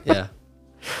 Yeah.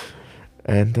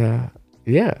 And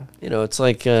yeah. You know, it's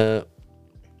like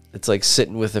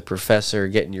sitting with a professor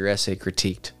getting your essay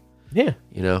critiqued. Yeah.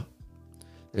 You know,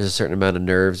 there's a certain amount of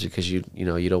nerves because you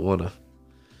don't want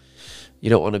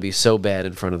to be so bad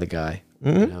in front of the guy.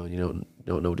 You know, you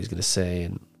don't know what he's gonna say,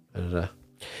 and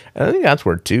And I think that's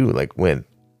where too, like with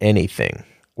anything,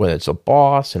 whether it's a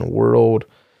boss in a world,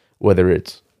 whether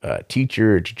it's a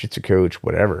teacher, a jiu-jitsu coach,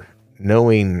 whatever,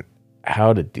 knowing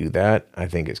how to do that, I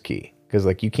think is key. Because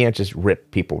like, you can't just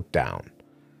rip people down.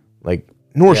 Like,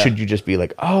 nor should you just be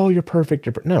like, oh, you're perfect.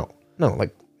 No,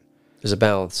 like, there's a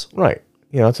balance. Right.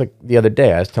 It's like the other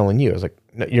day I was telling you, I was like,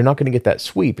 no, you're not going to get that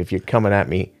sweep if you're coming at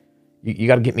me. You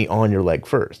got to get me on your leg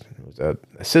first. It was a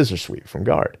scissor sweep from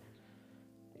guard,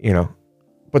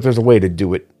 but there's a way to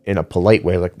do it in a polite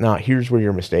way. Like, nah, here's where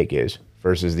your mistake is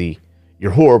versus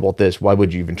you're horrible at this. Why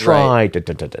would you even try? Right.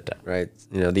 Right.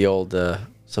 The old,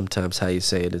 sometimes how you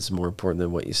say it is more important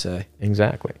than what you say.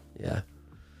 Exactly. Yeah.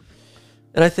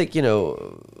 And I think,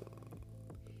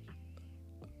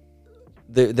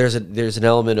 there's an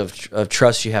element of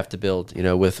trust you have to build,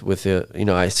 with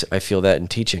I feel that in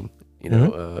teaching,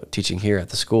 teaching here at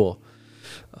the school.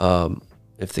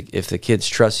 If the kids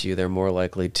trust you, they're more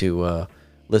likely to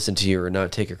listen to you or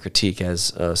not take a critique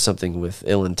as something with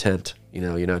ill intent.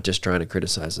 You're not just trying to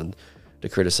criticize them.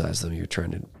 You're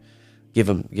trying to give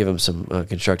them some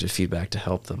constructive feedback to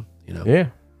help them. Yeah.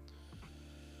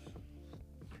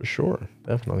 For sure,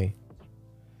 definitely.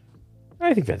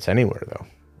 I think that's anywhere though.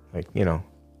 Like, yeah,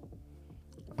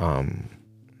 I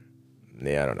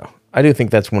don't know. I do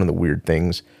think that's one of the weird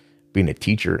things being a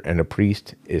teacher and a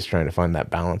priest is trying to find that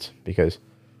balance, because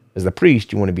as the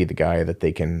priest, you want to be the guy that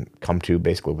they can come to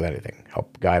basically with anything,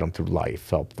 help guide them through life,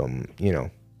 help them,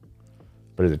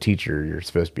 but as a teacher, you're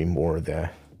supposed to be more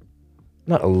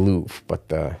not aloof, but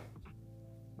the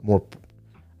more,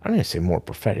 I don't even say more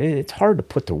prophetic. It's hard to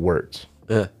put to words.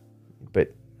 Yeah.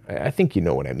 But I think you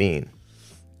know what I mean.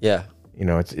 Yeah.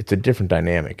 It's a different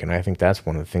dynamic, and I think that's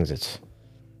one of the things that's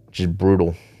just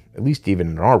brutal, at least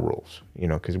even in our rules,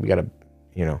 because we got to,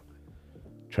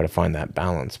 try to find that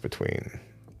balance between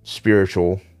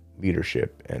spiritual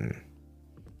leadership and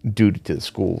duty to the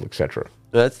school, etc.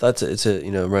 It's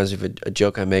reminds me of a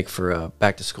joke I make for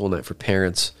back to school night for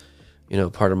parents.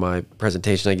 Part of my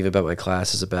presentation I give about my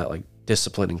class is about like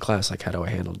discipline in class, like how do I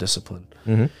handle discipline.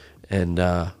 Mm-hmm. And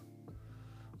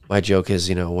my joke is,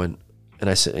 and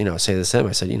I said, I say this to them,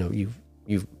 I said,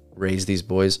 you've raised these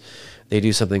boys, they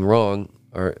do something wrong.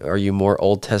 Are you more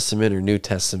Old Testament or New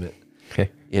Testament? Okay.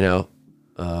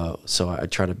 So I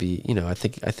try to be, I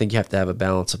think you have to have a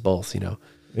balance of both,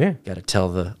 Yeah. Got to tell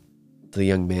the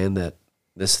young man that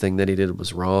this thing that he did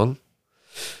was wrong,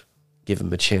 give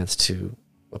him a chance to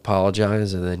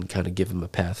apologize, and then kind of give him a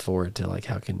path forward to like,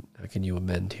 how can you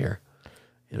amend here?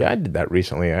 Yeah, I did that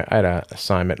recently. I had an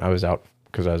assignment. I was out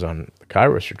because I was on the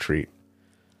Kairos retreat,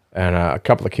 and a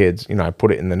couple of kids, I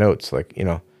put it in the notes, like,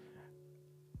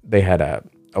 they had a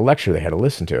lecture they had to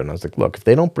listen to, and I was like, look, if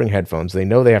they don't bring headphones, they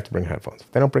know they have to bring headphones.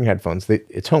 If they don't bring headphones,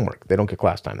 it's homework. They don't get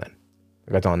class time then.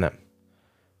 That's on them.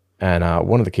 And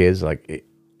one of the kids, like,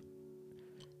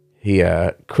 he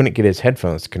couldn't get his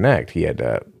headphones to connect. He had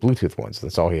Bluetooth ones.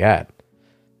 That's all he had.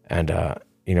 And,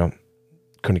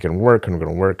 couldn't get him to work, and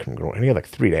he had like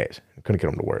 3 days. Couldn't get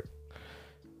him to work.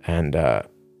 And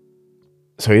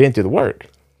so he didn't do the work.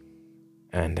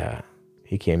 And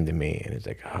he came to me, and he's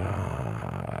like,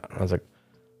 I was like,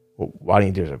 well, why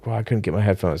didn't you do it? He's like, well, I couldn't get my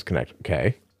headphones connected.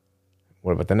 Okay.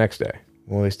 What about the next day?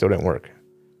 Well, they still didn't work.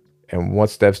 And what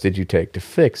steps did you take to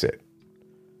fix it?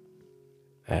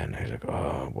 And he's like,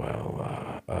 oh,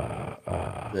 well,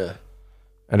 Yeah.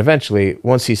 And eventually,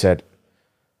 once he said,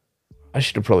 I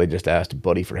should have probably just asked a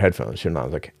buddy for headphones, shouldn't I? I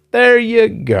was like, there you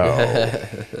go.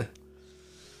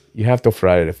 You have till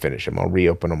Friday to finish them. I'll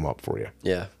reopen them up for you.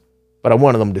 Yeah. But I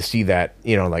wanted them to see that,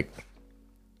 like,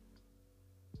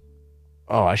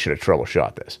 oh, I should have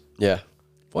troubleshot this. Yeah.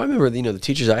 Well, I remember, the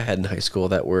teachers I had in high school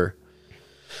that were,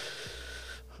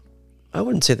 I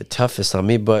wouldn't say the toughest on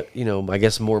me, but, I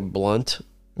guess more blunt.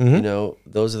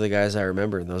 Mm-hmm. Those are the guys I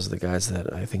remember, and those are the guys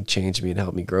that I think changed me and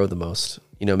helped me grow the most.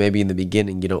 Maybe in the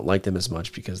beginning you don't like them as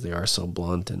much because they are so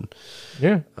blunt, and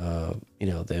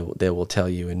they will tell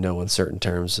you in no uncertain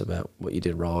terms about what you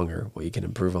did wrong or what you can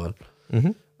improve on.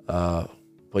 Mm-hmm.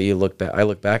 But I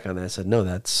look back on that and said, no,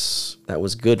 that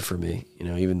was good for me,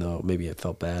 even though maybe it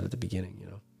felt bad at the beginning,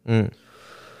 I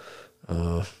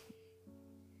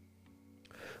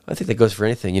think that goes for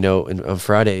anything, on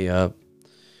Friday,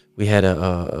 we had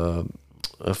a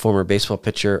former baseball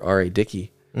pitcher, R.A.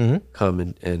 Dickey, mm-hmm. come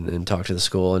and talk to the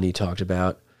school, and he talked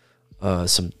about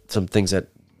some things that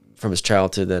from his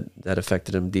childhood that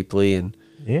affected him deeply, and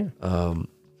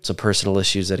some personal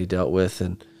issues that he dealt with,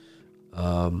 and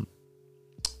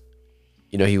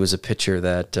he was a pitcher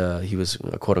that he was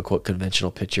a quote unquote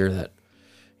conventional pitcher that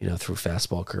threw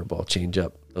fastball, curveball,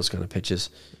 changeup, those kind of pitches,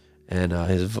 and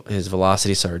his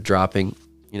velocity started dropping,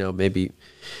 maybe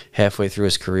halfway through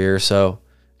his career or so,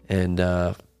 and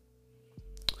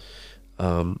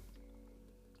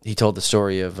he told the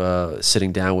story of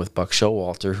sitting down with Buck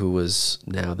Showalter, who was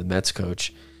now the Mets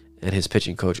coach, and his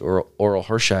pitching coach, Oral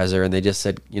Hershiser, and they just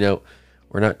said,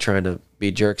 we're not trying to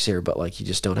be jerks here, but like you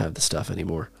just don't have the stuff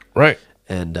anymore. Right.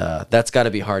 And that's got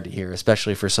to be hard to hear,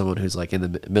 especially for someone who's like in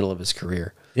the middle of his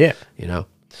career. Yeah.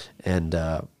 And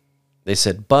they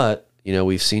said, but,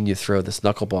 we've seen you throw this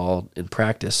knuckleball in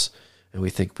practice, and we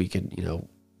think we can,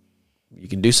 you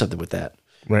can do something with that.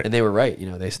 Right. And they were right.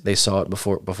 They saw it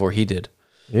before he did.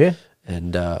 Yeah.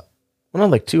 And well, I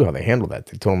like too how they handled that.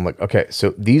 They told him like, okay,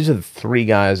 so these are the 3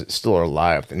 guys that still are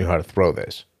alive that knew how to throw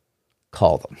this.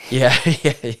 Call them. yeah,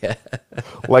 yeah.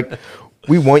 Like,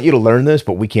 we want you to learn this,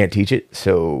 but we can't teach it,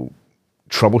 so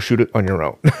troubleshoot it on your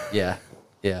own. Yeah,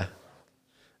 yeah.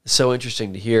 So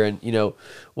interesting to hear. And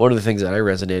one of the things that I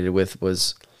resonated with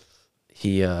was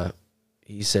he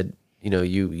said,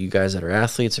 you guys that are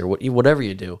athletes or whatever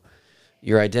you do,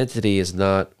 your identity is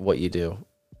not what you do.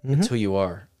 It's who you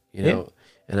are, Yeah.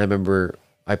 And I remember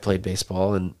I played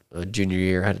baseball and junior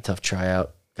year, had a tough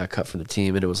tryout, got cut from the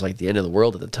team, and it was like the end of the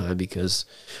world at the time because,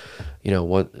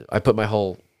 I put my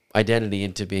whole identity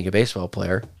into being a baseball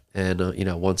player, and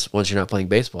once you're not playing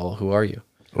baseball, who are you?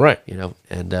 Right.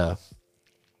 And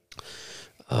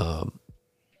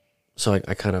so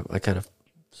I kind of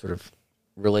sort of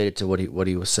related to what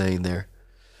he was saying there.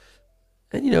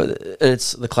 And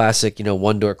it's the classic,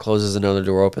 one door closes, another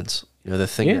door opens. The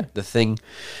thing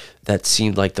that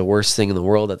seemed like the worst thing in the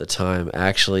world at the time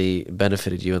actually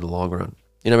benefited you in the long run.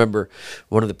 I remember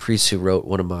one of the priests who wrote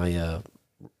one of my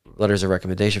letters of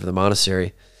recommendation for the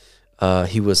monastery.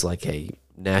 He was like a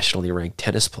nationally ranked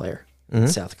tennis player in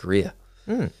South Korea,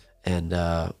 and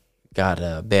got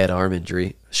a bad arm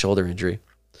injury, shoulder injury,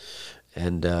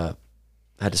 and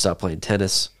had to stop playing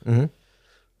tennis.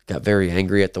 Got very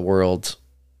angry at the world,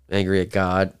 angry at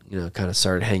God. Kind of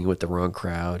started hanging with the wrong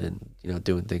crowd and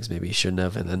doing things maybe he shouldn't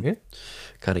have, and then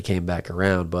kind of came back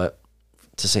around. But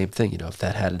it's the same thing. If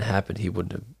that hadn't happened, he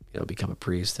wouldn't have become a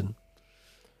priest and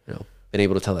been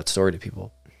able to tell that story to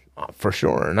people. For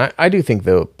sure. And I do think,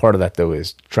 though, part of that, though,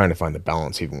 is trying to find the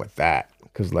balance even with that.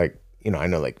 Because, like, I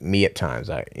know, like, me at times,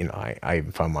 I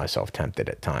even find myself tempted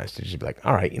at times to just be like,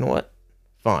 all right, you know what?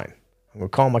 Fine. I'm going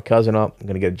to call my cousin up. I'm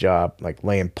going to get a job, like,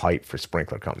 laying pipe for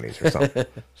sprinkler companies or something.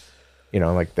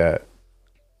 Like the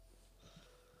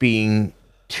being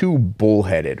too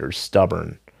bullheaded or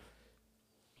stubborn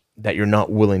that you're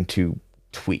not willing to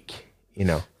tweak,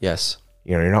 Yes.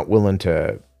 You're not willing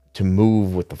to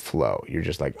move with the flow. You're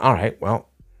just like, all right,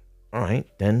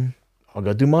 then I'll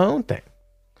go do my own thing.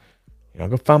 I'll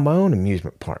go find my own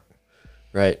amusement park.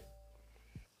 Right.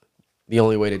 The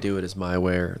only way to do it is my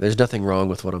way. Or there's nothing wrong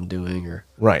with what I'm doing. Or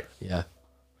right. Yeah.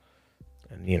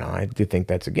 And I do think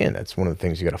that's one of the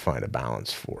things you got to find a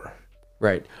balance for.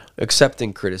 Right.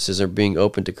 Accepting criticism, being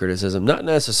open to criticism, not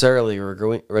necessarily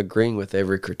agreeing with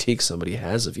every critique somebody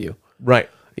has of you. Right.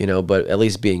 But at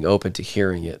least being open to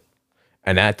hearing it.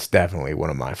 And that's definitely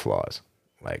one of my flaws.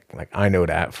 Like I know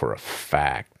that for a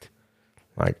fact.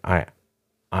 Like I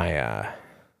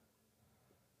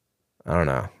don't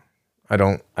know. I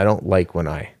don't like when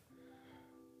I'm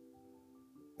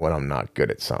not good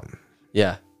at something.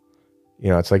 Yeah.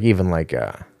 It's like even like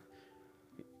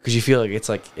because you feel like it's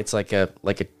like a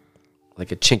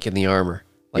chink in the armor,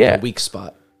 like a weak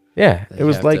spot. Yeah. It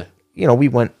was like we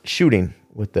went shooting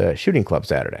with the shooting club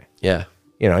Saturday. Yeah.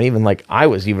 Even like I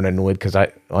was even annoyed because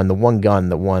on the one gun,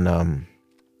 the one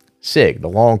SIG, the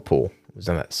long pull was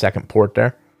on that second port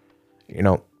there.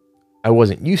 I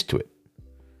wasn't used to it.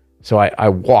 So I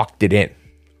walked it in.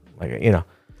 Like, I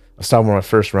saw where my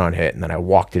first round hit, and then I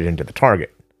walked it into the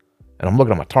target. And I'm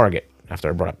looking at my target after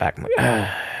I brought it back. I'm like,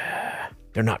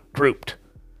 they're not grouped.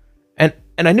 And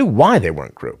I knew why they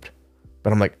weren't grouped.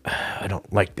 But I'm like, I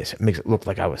don't like this. It makes it look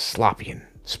like I was sloppy and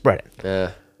spreading.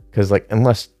 Yeah. Because, like,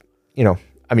 unless,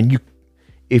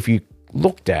 if you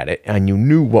looked at it and you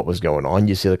knew what was going on,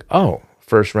 you see, like, oh,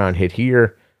 first round hit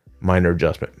here, minor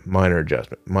adjustment, minor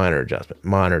adjustment, minor adjustment,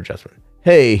 minor adjustment.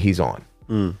 Hey, he's on.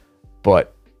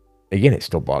 But, again, it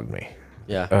still bugged me.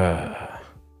 Yeah.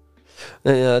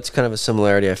 Yeah, that's kind of a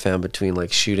similarity I found between,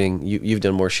 like, shooting. You've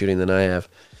done more shooting than I have.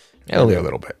 Only a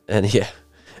little bit.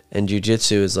 And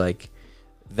jiu-jitsu is like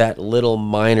that little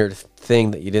minor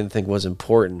thing that you didn't think was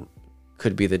important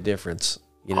could be the difference,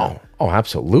 Oh,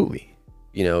 absolutely.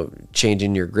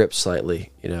 Changing your grip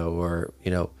slightly, or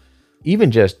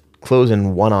even just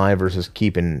closing one eye versus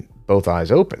keeping both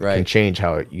eyes open can Right. change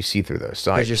how you see through those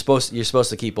sights. because you're supposed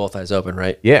to keep both eyes open,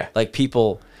 right? Yeah. Like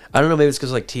people, I don't know, maybe it's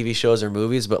because like TV shows or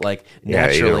movies, but like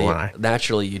Yeah, either one eye.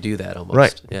 naturally you do that almost.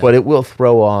 Right. Yeah. But it'll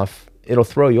throw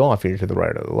you off either to the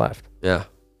right or the left. Yeah.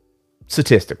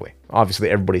 statistically. Obviously,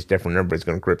 everybody's different. Everybody's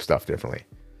going to grip stuff differently.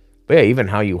 But yeah, even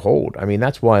how you hold. I mean,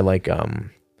 that's why like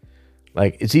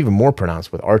it's even more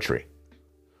pronounced with archery.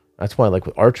 That's why like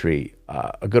with archery,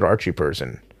 a good archery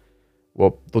person,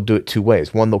 well, they'll do it two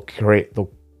ways. One,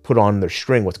 they'll put on their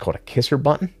string what's called a kisser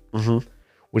button,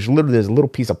 which literally is a little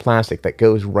piece of plastic that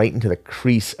goes right into the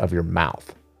crease of your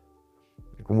mouth,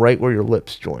 like right where your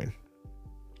lips join.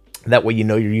 That way, you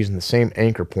know you're using the same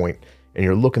anchor point, and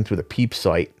you're looking through the peep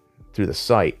sight, there's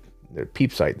a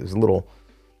little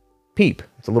peep.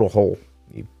 It's a little hole,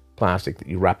 plastic that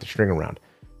you wrap the string around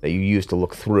that you use to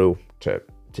look through to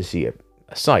see a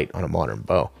sight on a modern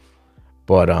bow.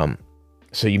 But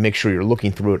so you make sure you're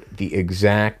looking through it the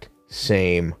exact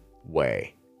same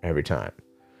way every time.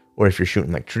 Or if you're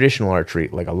shooting like traditional archery,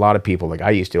 like a lot of people, like I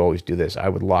used to always do this, I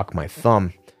would lock my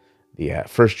thumb, the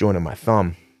first joint of my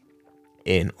thumb,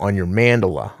 in on your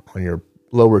mandala, on your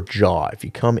lower jaw. If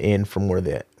you come in from where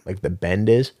the bend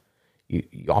is, you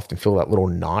often feel that little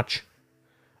notch.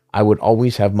 I would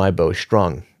always have my bow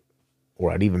strung,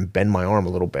 or I'd even bend my arm a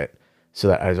little bit, so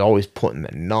that I was always putting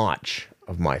the notch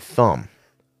of my thumb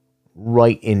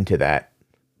right into that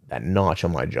notch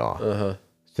on my jaw, so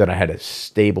that I had a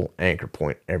stable anchor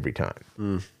point every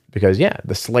time. Because yeah,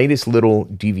 the slightest little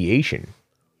deviation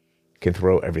can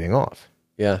throw everything off.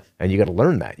 Yeah. And you got to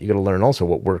learn that. You got to learn also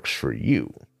what works for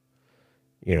you.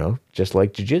 Just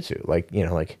like jiu-jitsu. Like,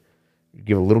 like you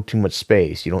give a little too much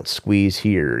space. You don't squeeze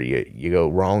here. You go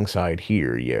wrong side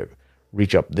here. You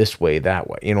reach up this way, that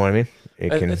way. You know what I mean?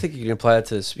 I think you can apply it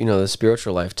to, the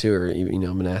spiritual life too, or,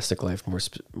 monastic life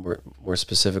more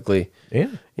specifically.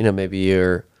 Yeah. Maybe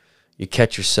you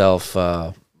catch yourself,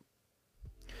 being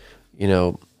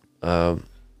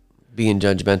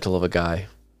judgmental of a guy.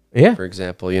 Yeah. For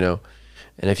example,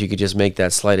 and if you could just make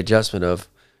that slight adjustment of,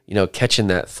 catching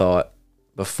that thought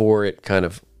before it kind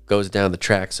of goes down the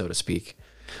track, so to speak,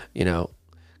 because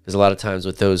a lot of times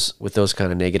with those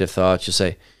kind of negative thoughts, you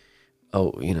say,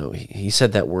 oh, he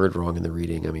said that word wrong in the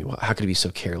reading. I mean, how could he be so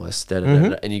careless? Da, da, da,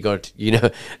 da. And you go to,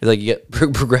 it's like you get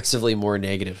progressively more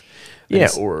negative. Yeah.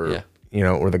 Or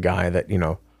the guy that,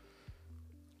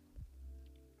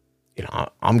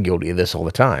 I'm guilty of this all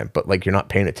the time, but like you're not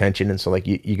paying attention, and so like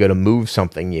you go to move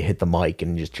something, you hit the mic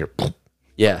and you just hear,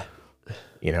 yeah,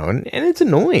 and it's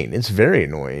annoying. It's very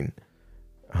annoying.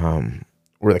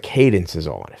 Where the cadence is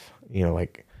off,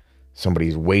 like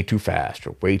somebody's way too fast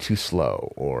or way too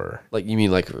slow, or like you mean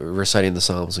like reciting the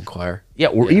Psalms in choir? Yeah,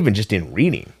 or even just in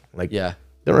reading. Like, yeah,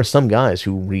 there are some guys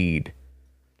who read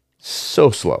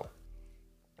so slow,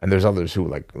 and there's others who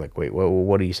like wait,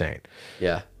 what are you saying?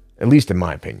 Yeah. At least in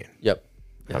my opinion. Yep.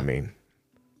 Yeah. I mean,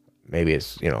 maybe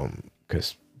it's,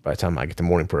 because by the time I get to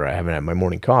morning prayer, I haven't had my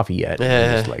morning coffee yet.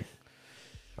 I'm just like,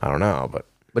 I don't know, but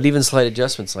even slight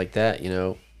adjustments like that,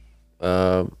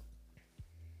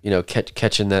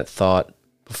 catching that thought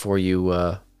before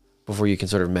you can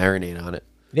sort of marinate on it.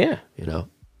 Yeah.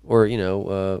 Or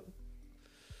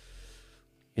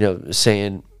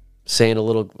saying a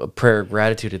little prayer of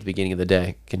gratitude at the beginning of the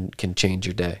day can change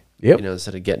your day. Yep.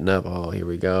 Instead of getting up, oh, here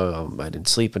we go. I didn't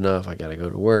sleep enough. I got to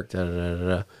go to work. Da, da, da, da,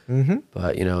 da. Mm-hmm.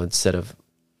 But, instead of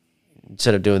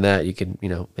doing that, you can,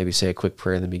 maybe say a quick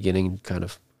prayer in the beginning and kind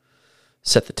of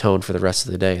set the tone for the rest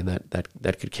of the day. And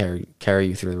that could carry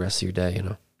you through the rest of your day,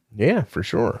 Yeah, for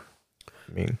sure.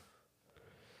 I mean,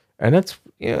 and that's,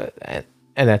 and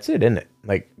that's it, isn't it?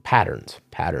 Like patterns.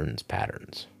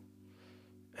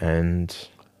 And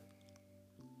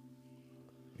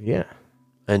yeah.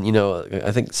 And,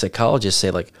 I think psychologists say,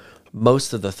 like,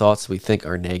 most of the thoughts we think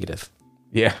are negative.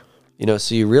 Yeah.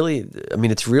 So you really,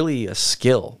 it's really a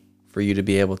skill for you to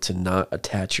be able to not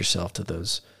attach yourself to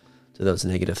those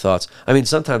negative thoughts. I mean,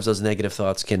 sometimes those negative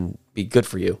thoughts can be good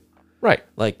for you. Right.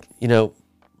 Like, you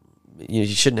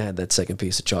shouldn't have had that second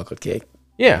piece of chocolate cake.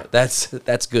 Yeah.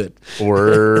 That's good.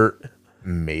 Or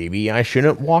maybe I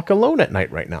shouldn't walk alone at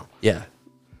night right now. Yeah.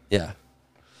 Yeah.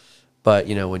 But,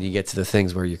 when you get to the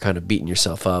things where you're kind of beating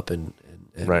yourself up and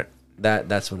right,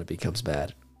 that's when it becomes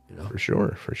bad. For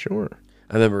sure.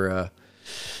 I remember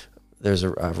there's a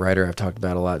writer I've talked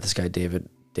about a lot. This guy David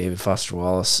Foster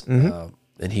Wallace, and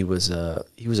he was a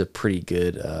pretty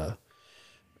good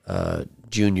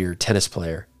junior tennis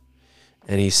player.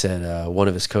 And he said one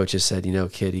of his coaches said,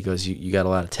 kid, he goes, you got a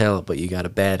lot of talent, but you got a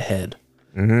bad head.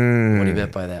 Mm-hmm. What he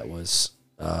meant by that was,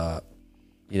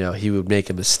 he would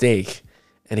make a mistake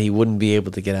and he wouldn't be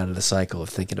able to get out of the cycle of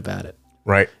thinking about it.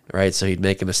 Right. Right. So he'd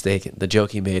make a mistake. The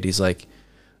joke he made, he's like,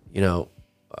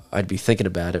 I'd be thinking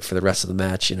about it for the rest of the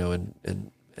match, and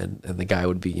the guy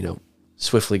would be,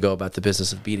 swiftly go about the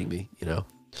business of beating me,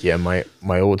 Yeah. My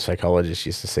old psychologist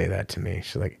used to say that to me.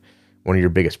 She's like, one of your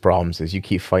biggest problems is you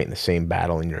keep fighting the same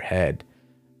battle in your head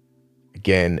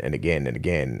again and again and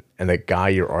again, and the guy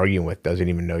you're arguing with doesn't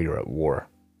even know you're at war.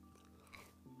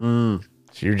 So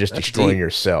you're just destroying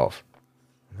yourself.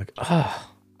 I'm like,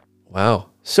 Wow.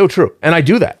 so true. And I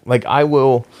do that. Like, I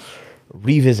will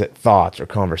revisit thoughts or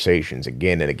conversations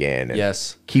again and again, and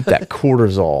Yes. keep that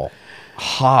cortisol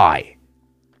high.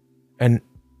 And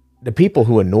the people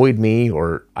who annoyed me,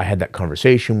 or I had that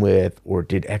conversation with, or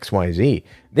did X, Y, Z,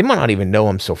 they might not even know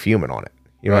I'm still fuming on it.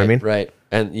 You know what I mean? Right.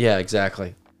 And yeah,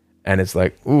 exactly. And it's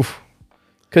like, oof.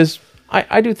 Because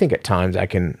I do think at times I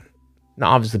can,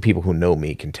 now obviously people who know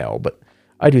me can tell, but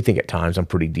I do think at times I'm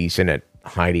pretty decent at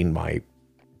hiding my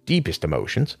deepest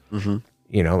emotions.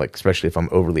 You know, like, especially if I'm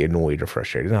overly annoyed or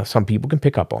frustrated. Now, some people can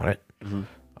pick up on it.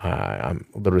 I'm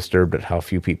a little disturbed at how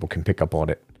few people can pick up on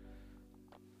it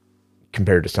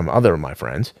compared to some other of my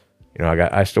friends. You know,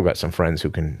 I still got some friends who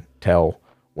can tell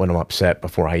when I'm upset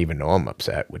before I even know I'm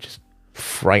upset, which is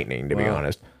frightening, to be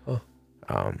honest.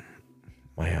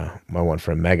 My one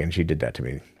friend Megan, she did that to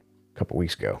me a couple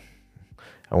weeks ago.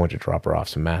 I went to drop her off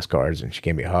some mass cards, and she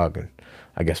gave me a hug, and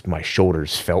I guess my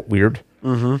shoulders felt weird.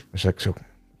 She's like, so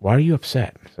why are you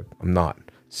upset? I said, I'm not.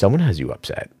 Someone has you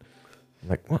upset. I'm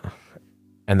like, what?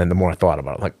 And then the more I thought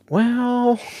about it, I'm like,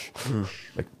 well,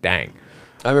 like, dang.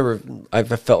 I remember I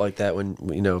felt like that when,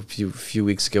 you know, a few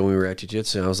weeks ago when we were at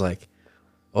jiu-jitsu, and I was like,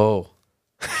 oh.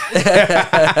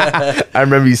 I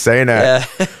remember you saying that.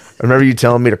 Yeah. I remember you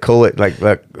telling me to cool it. Like,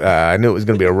 I knew it was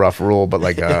going to be a rough rule, but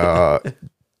like,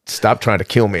 stop trying to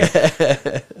kill me.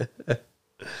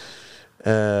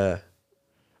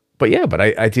 But yeah, but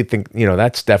I do think, you know,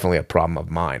 that's definitely a problem of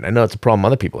mine. I know it's a problem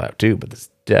other people have too, but it's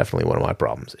definitely one of my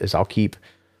problems is I'll keep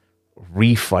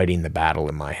refighting the battle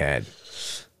in my head.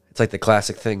 It's like the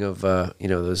classic thing of, you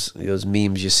know, those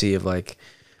memes you see of like,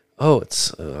 oh,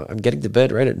 it's I'm getting to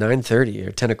bed right at 9:30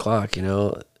 or 10 o'clock, you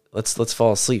know, let's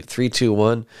fall asleep. 3, 2,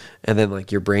 1, and then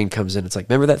like your brain comes in. It's like,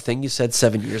 remember that thing you said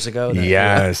 7 years ago?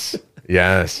 Yes,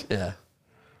 yes. Yeah.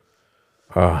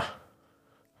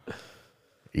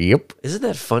 Yep. Isn't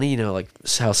that funny? You know, like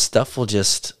how stuff will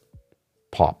just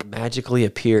Pop. magically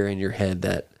appear in your head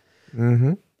that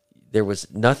there was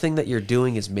nothing that you're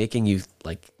doing is making you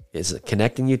like is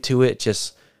connecting you to it.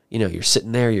 Just, you know, you're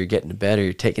sitting there, you're getting to bed, or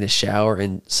you're taking a shower,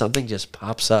 and something just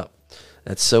pops up.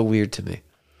 That's so weird to me.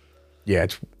 Yeah,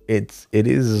 it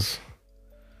is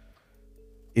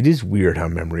weird how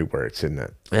memory works, isn't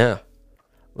it? Yeah.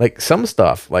 Like some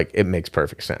stuff, like it makes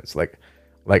perfect sense. Like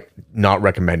not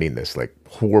recommending this, like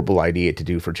horrible idea to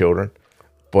do for children.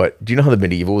 But do you know how the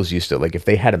medievals used to, like, if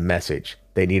they had a message,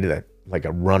 they needed a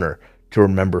runner to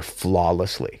remember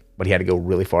flawlessly, but he had to go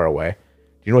really far away.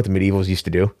 Do you know what the medievals used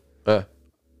to do?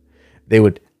 They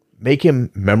would make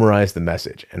him memorize the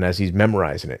message, and as he's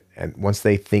memorizing it, and once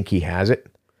they think he has it,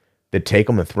 they'd take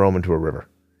him and throw him into a river.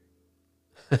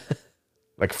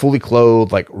 Like fully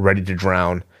clothed, like ready to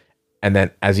drown. And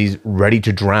then as he's ready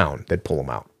to drown, they'd pull him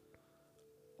out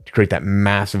to create that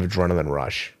massive adrenaline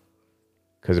rush.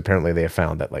 Because apparently they have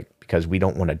found that, like, because we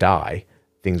don't want to die,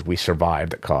 things we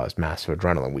survive that cause massive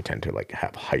adrenaline, we tend to like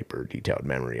have hyper detailed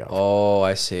memory of. Oh,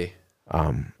 I see.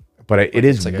 But it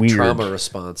is like weird. A trauma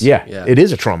response. Yeah, it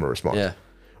is a trauma response. Yeah.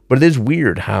 But it is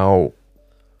weird how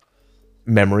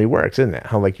memory works, isn't it?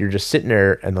 How like you're just sitting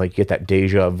there and like you get that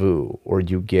deja vu, or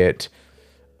you get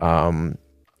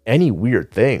any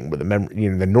weird thing where the memory, you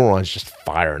know, the neurons just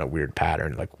fire in a weird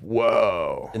pattern. Like,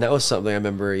 whoa. And that was something I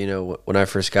remember, you know, when I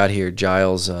first got here,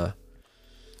 Giles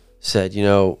said, you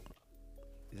know,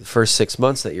 the first 6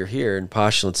 months that you're here in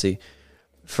postulancy,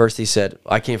 first he said,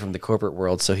 I came from the corporate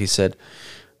world, so he said,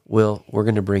 Will, we're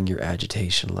going to bring your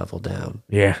agitation level down.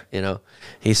 Yeah. You know,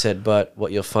 he said, but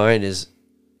what you'll find is,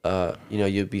 you know,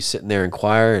 you'll be sitting there in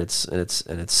choir, and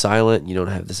it's silent, and you don't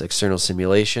have this external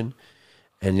simulation,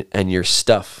 and your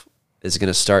stuff is going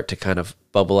to start to kind of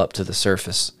bubble up to the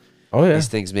surface. Oh yeah. These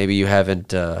things maybe you haven't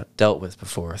dealt with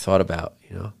before or thought about,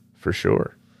 you know. For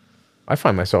sure. I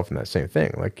find myself in that same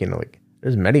thing. Like, you know, like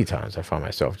there's many times I find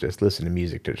myself just listening to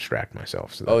music to distract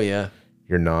myself. So yeah.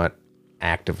 You're not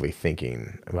actively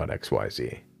thinking about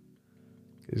XYZ.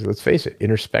 Because let's face it,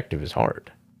 introspective is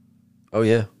hard. Oh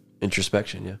yeah.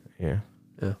 Introspection, yeah. Yeah.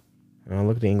 Yeah. Oh,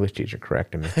 look at the English teacher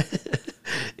correcting me.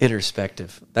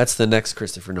 Introspective. That's the next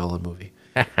Christopher Nolan movie.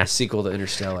 A sequel to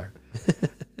Interstellar.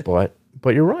 But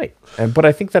you're right. But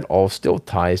I think that all still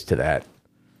ties to that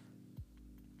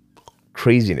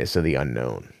craziness of the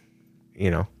unknown.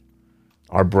 You know?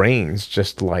 Our brains,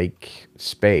 just like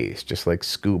space, just like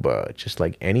SCUBA, just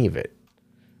like any of it,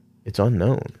 it's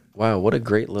unknown. Wow, what a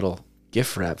great little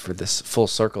gift wrap for this full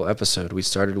circle episode. We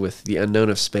started with the unknown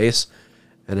of space,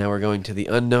 and now we're going to the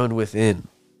unknown within.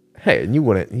 Hey, and you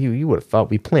would have thought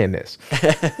we planned this.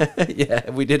 Yeah,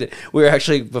 we did it. We were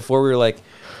actually, before we were like,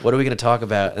 what are we going to talk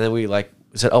about? And then we like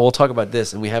said, oh, we'll talk about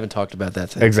this. And we haven't talked about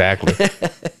that thing. Exactly.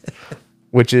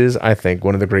 Which is, I think,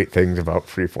 one of the great things about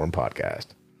Freeform Podcast.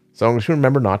 As long as you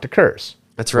remember not to curse.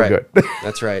 That's we're right. Good.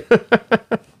 That's right.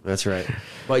 That's right.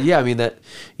 But yeah, I mean that,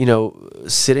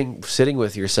 sitting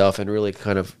with yourself and really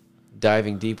kind of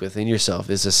diving deep within yourself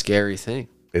is a scary thing.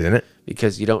 Isn't it?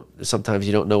 Because sometimes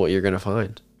you don't know what you're going to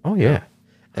find. Oh yeah.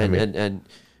 And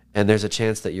there's a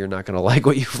chance that you're not going to like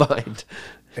what you find.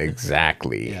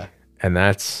 Exactly. Yeah. And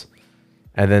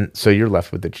then so you're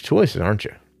left with the choices, aren't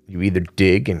you? You either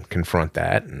dig and confront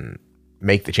that and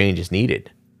make the changes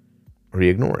needed, or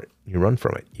you ignore it. You run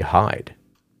from it. You hide.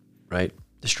 Right.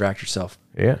 Distract yourself.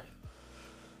 Yeah.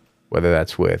 Whether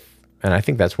that's and I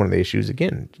think that's one of the issues,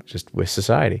 again, just with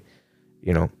society.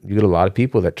 You get a lot of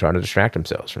people that try to distract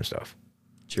themselves from stuff.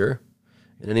 Sure.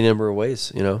 In any number of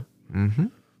ways, Mm-hmm.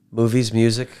 Movies,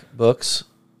 music, books,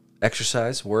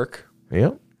 exercise, work.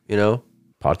 Yep.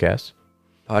 Podcasts.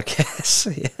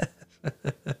 Podcasts.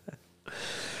 Yeah.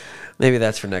 Maybe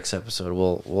that's for next episode.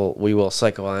 We will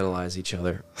psychoanalyze each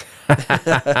other.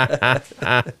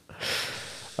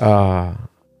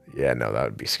 Yeah, no, that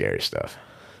would be scary stuff.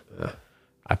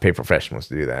 I pay professionals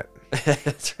to do that.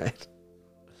 That's right.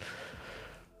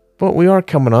 But we are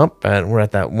coming up, and we're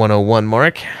at that 101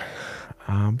 mark.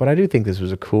 But I do think this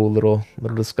was a cool little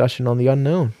discussion on the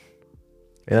unknown.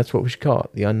 And that's what we should call it,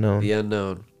 the unknown. The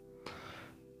unknown.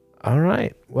 All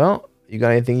right. Well, you got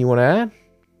anything you want to add?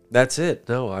 That's it.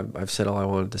 No, I've said all I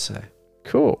wanted to say.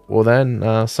 Cool. Well,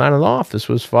 then, signing off. This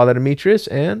was Father Demetrius,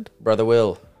 and Brother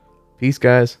Will. peace,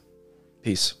 guys.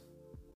 Peace.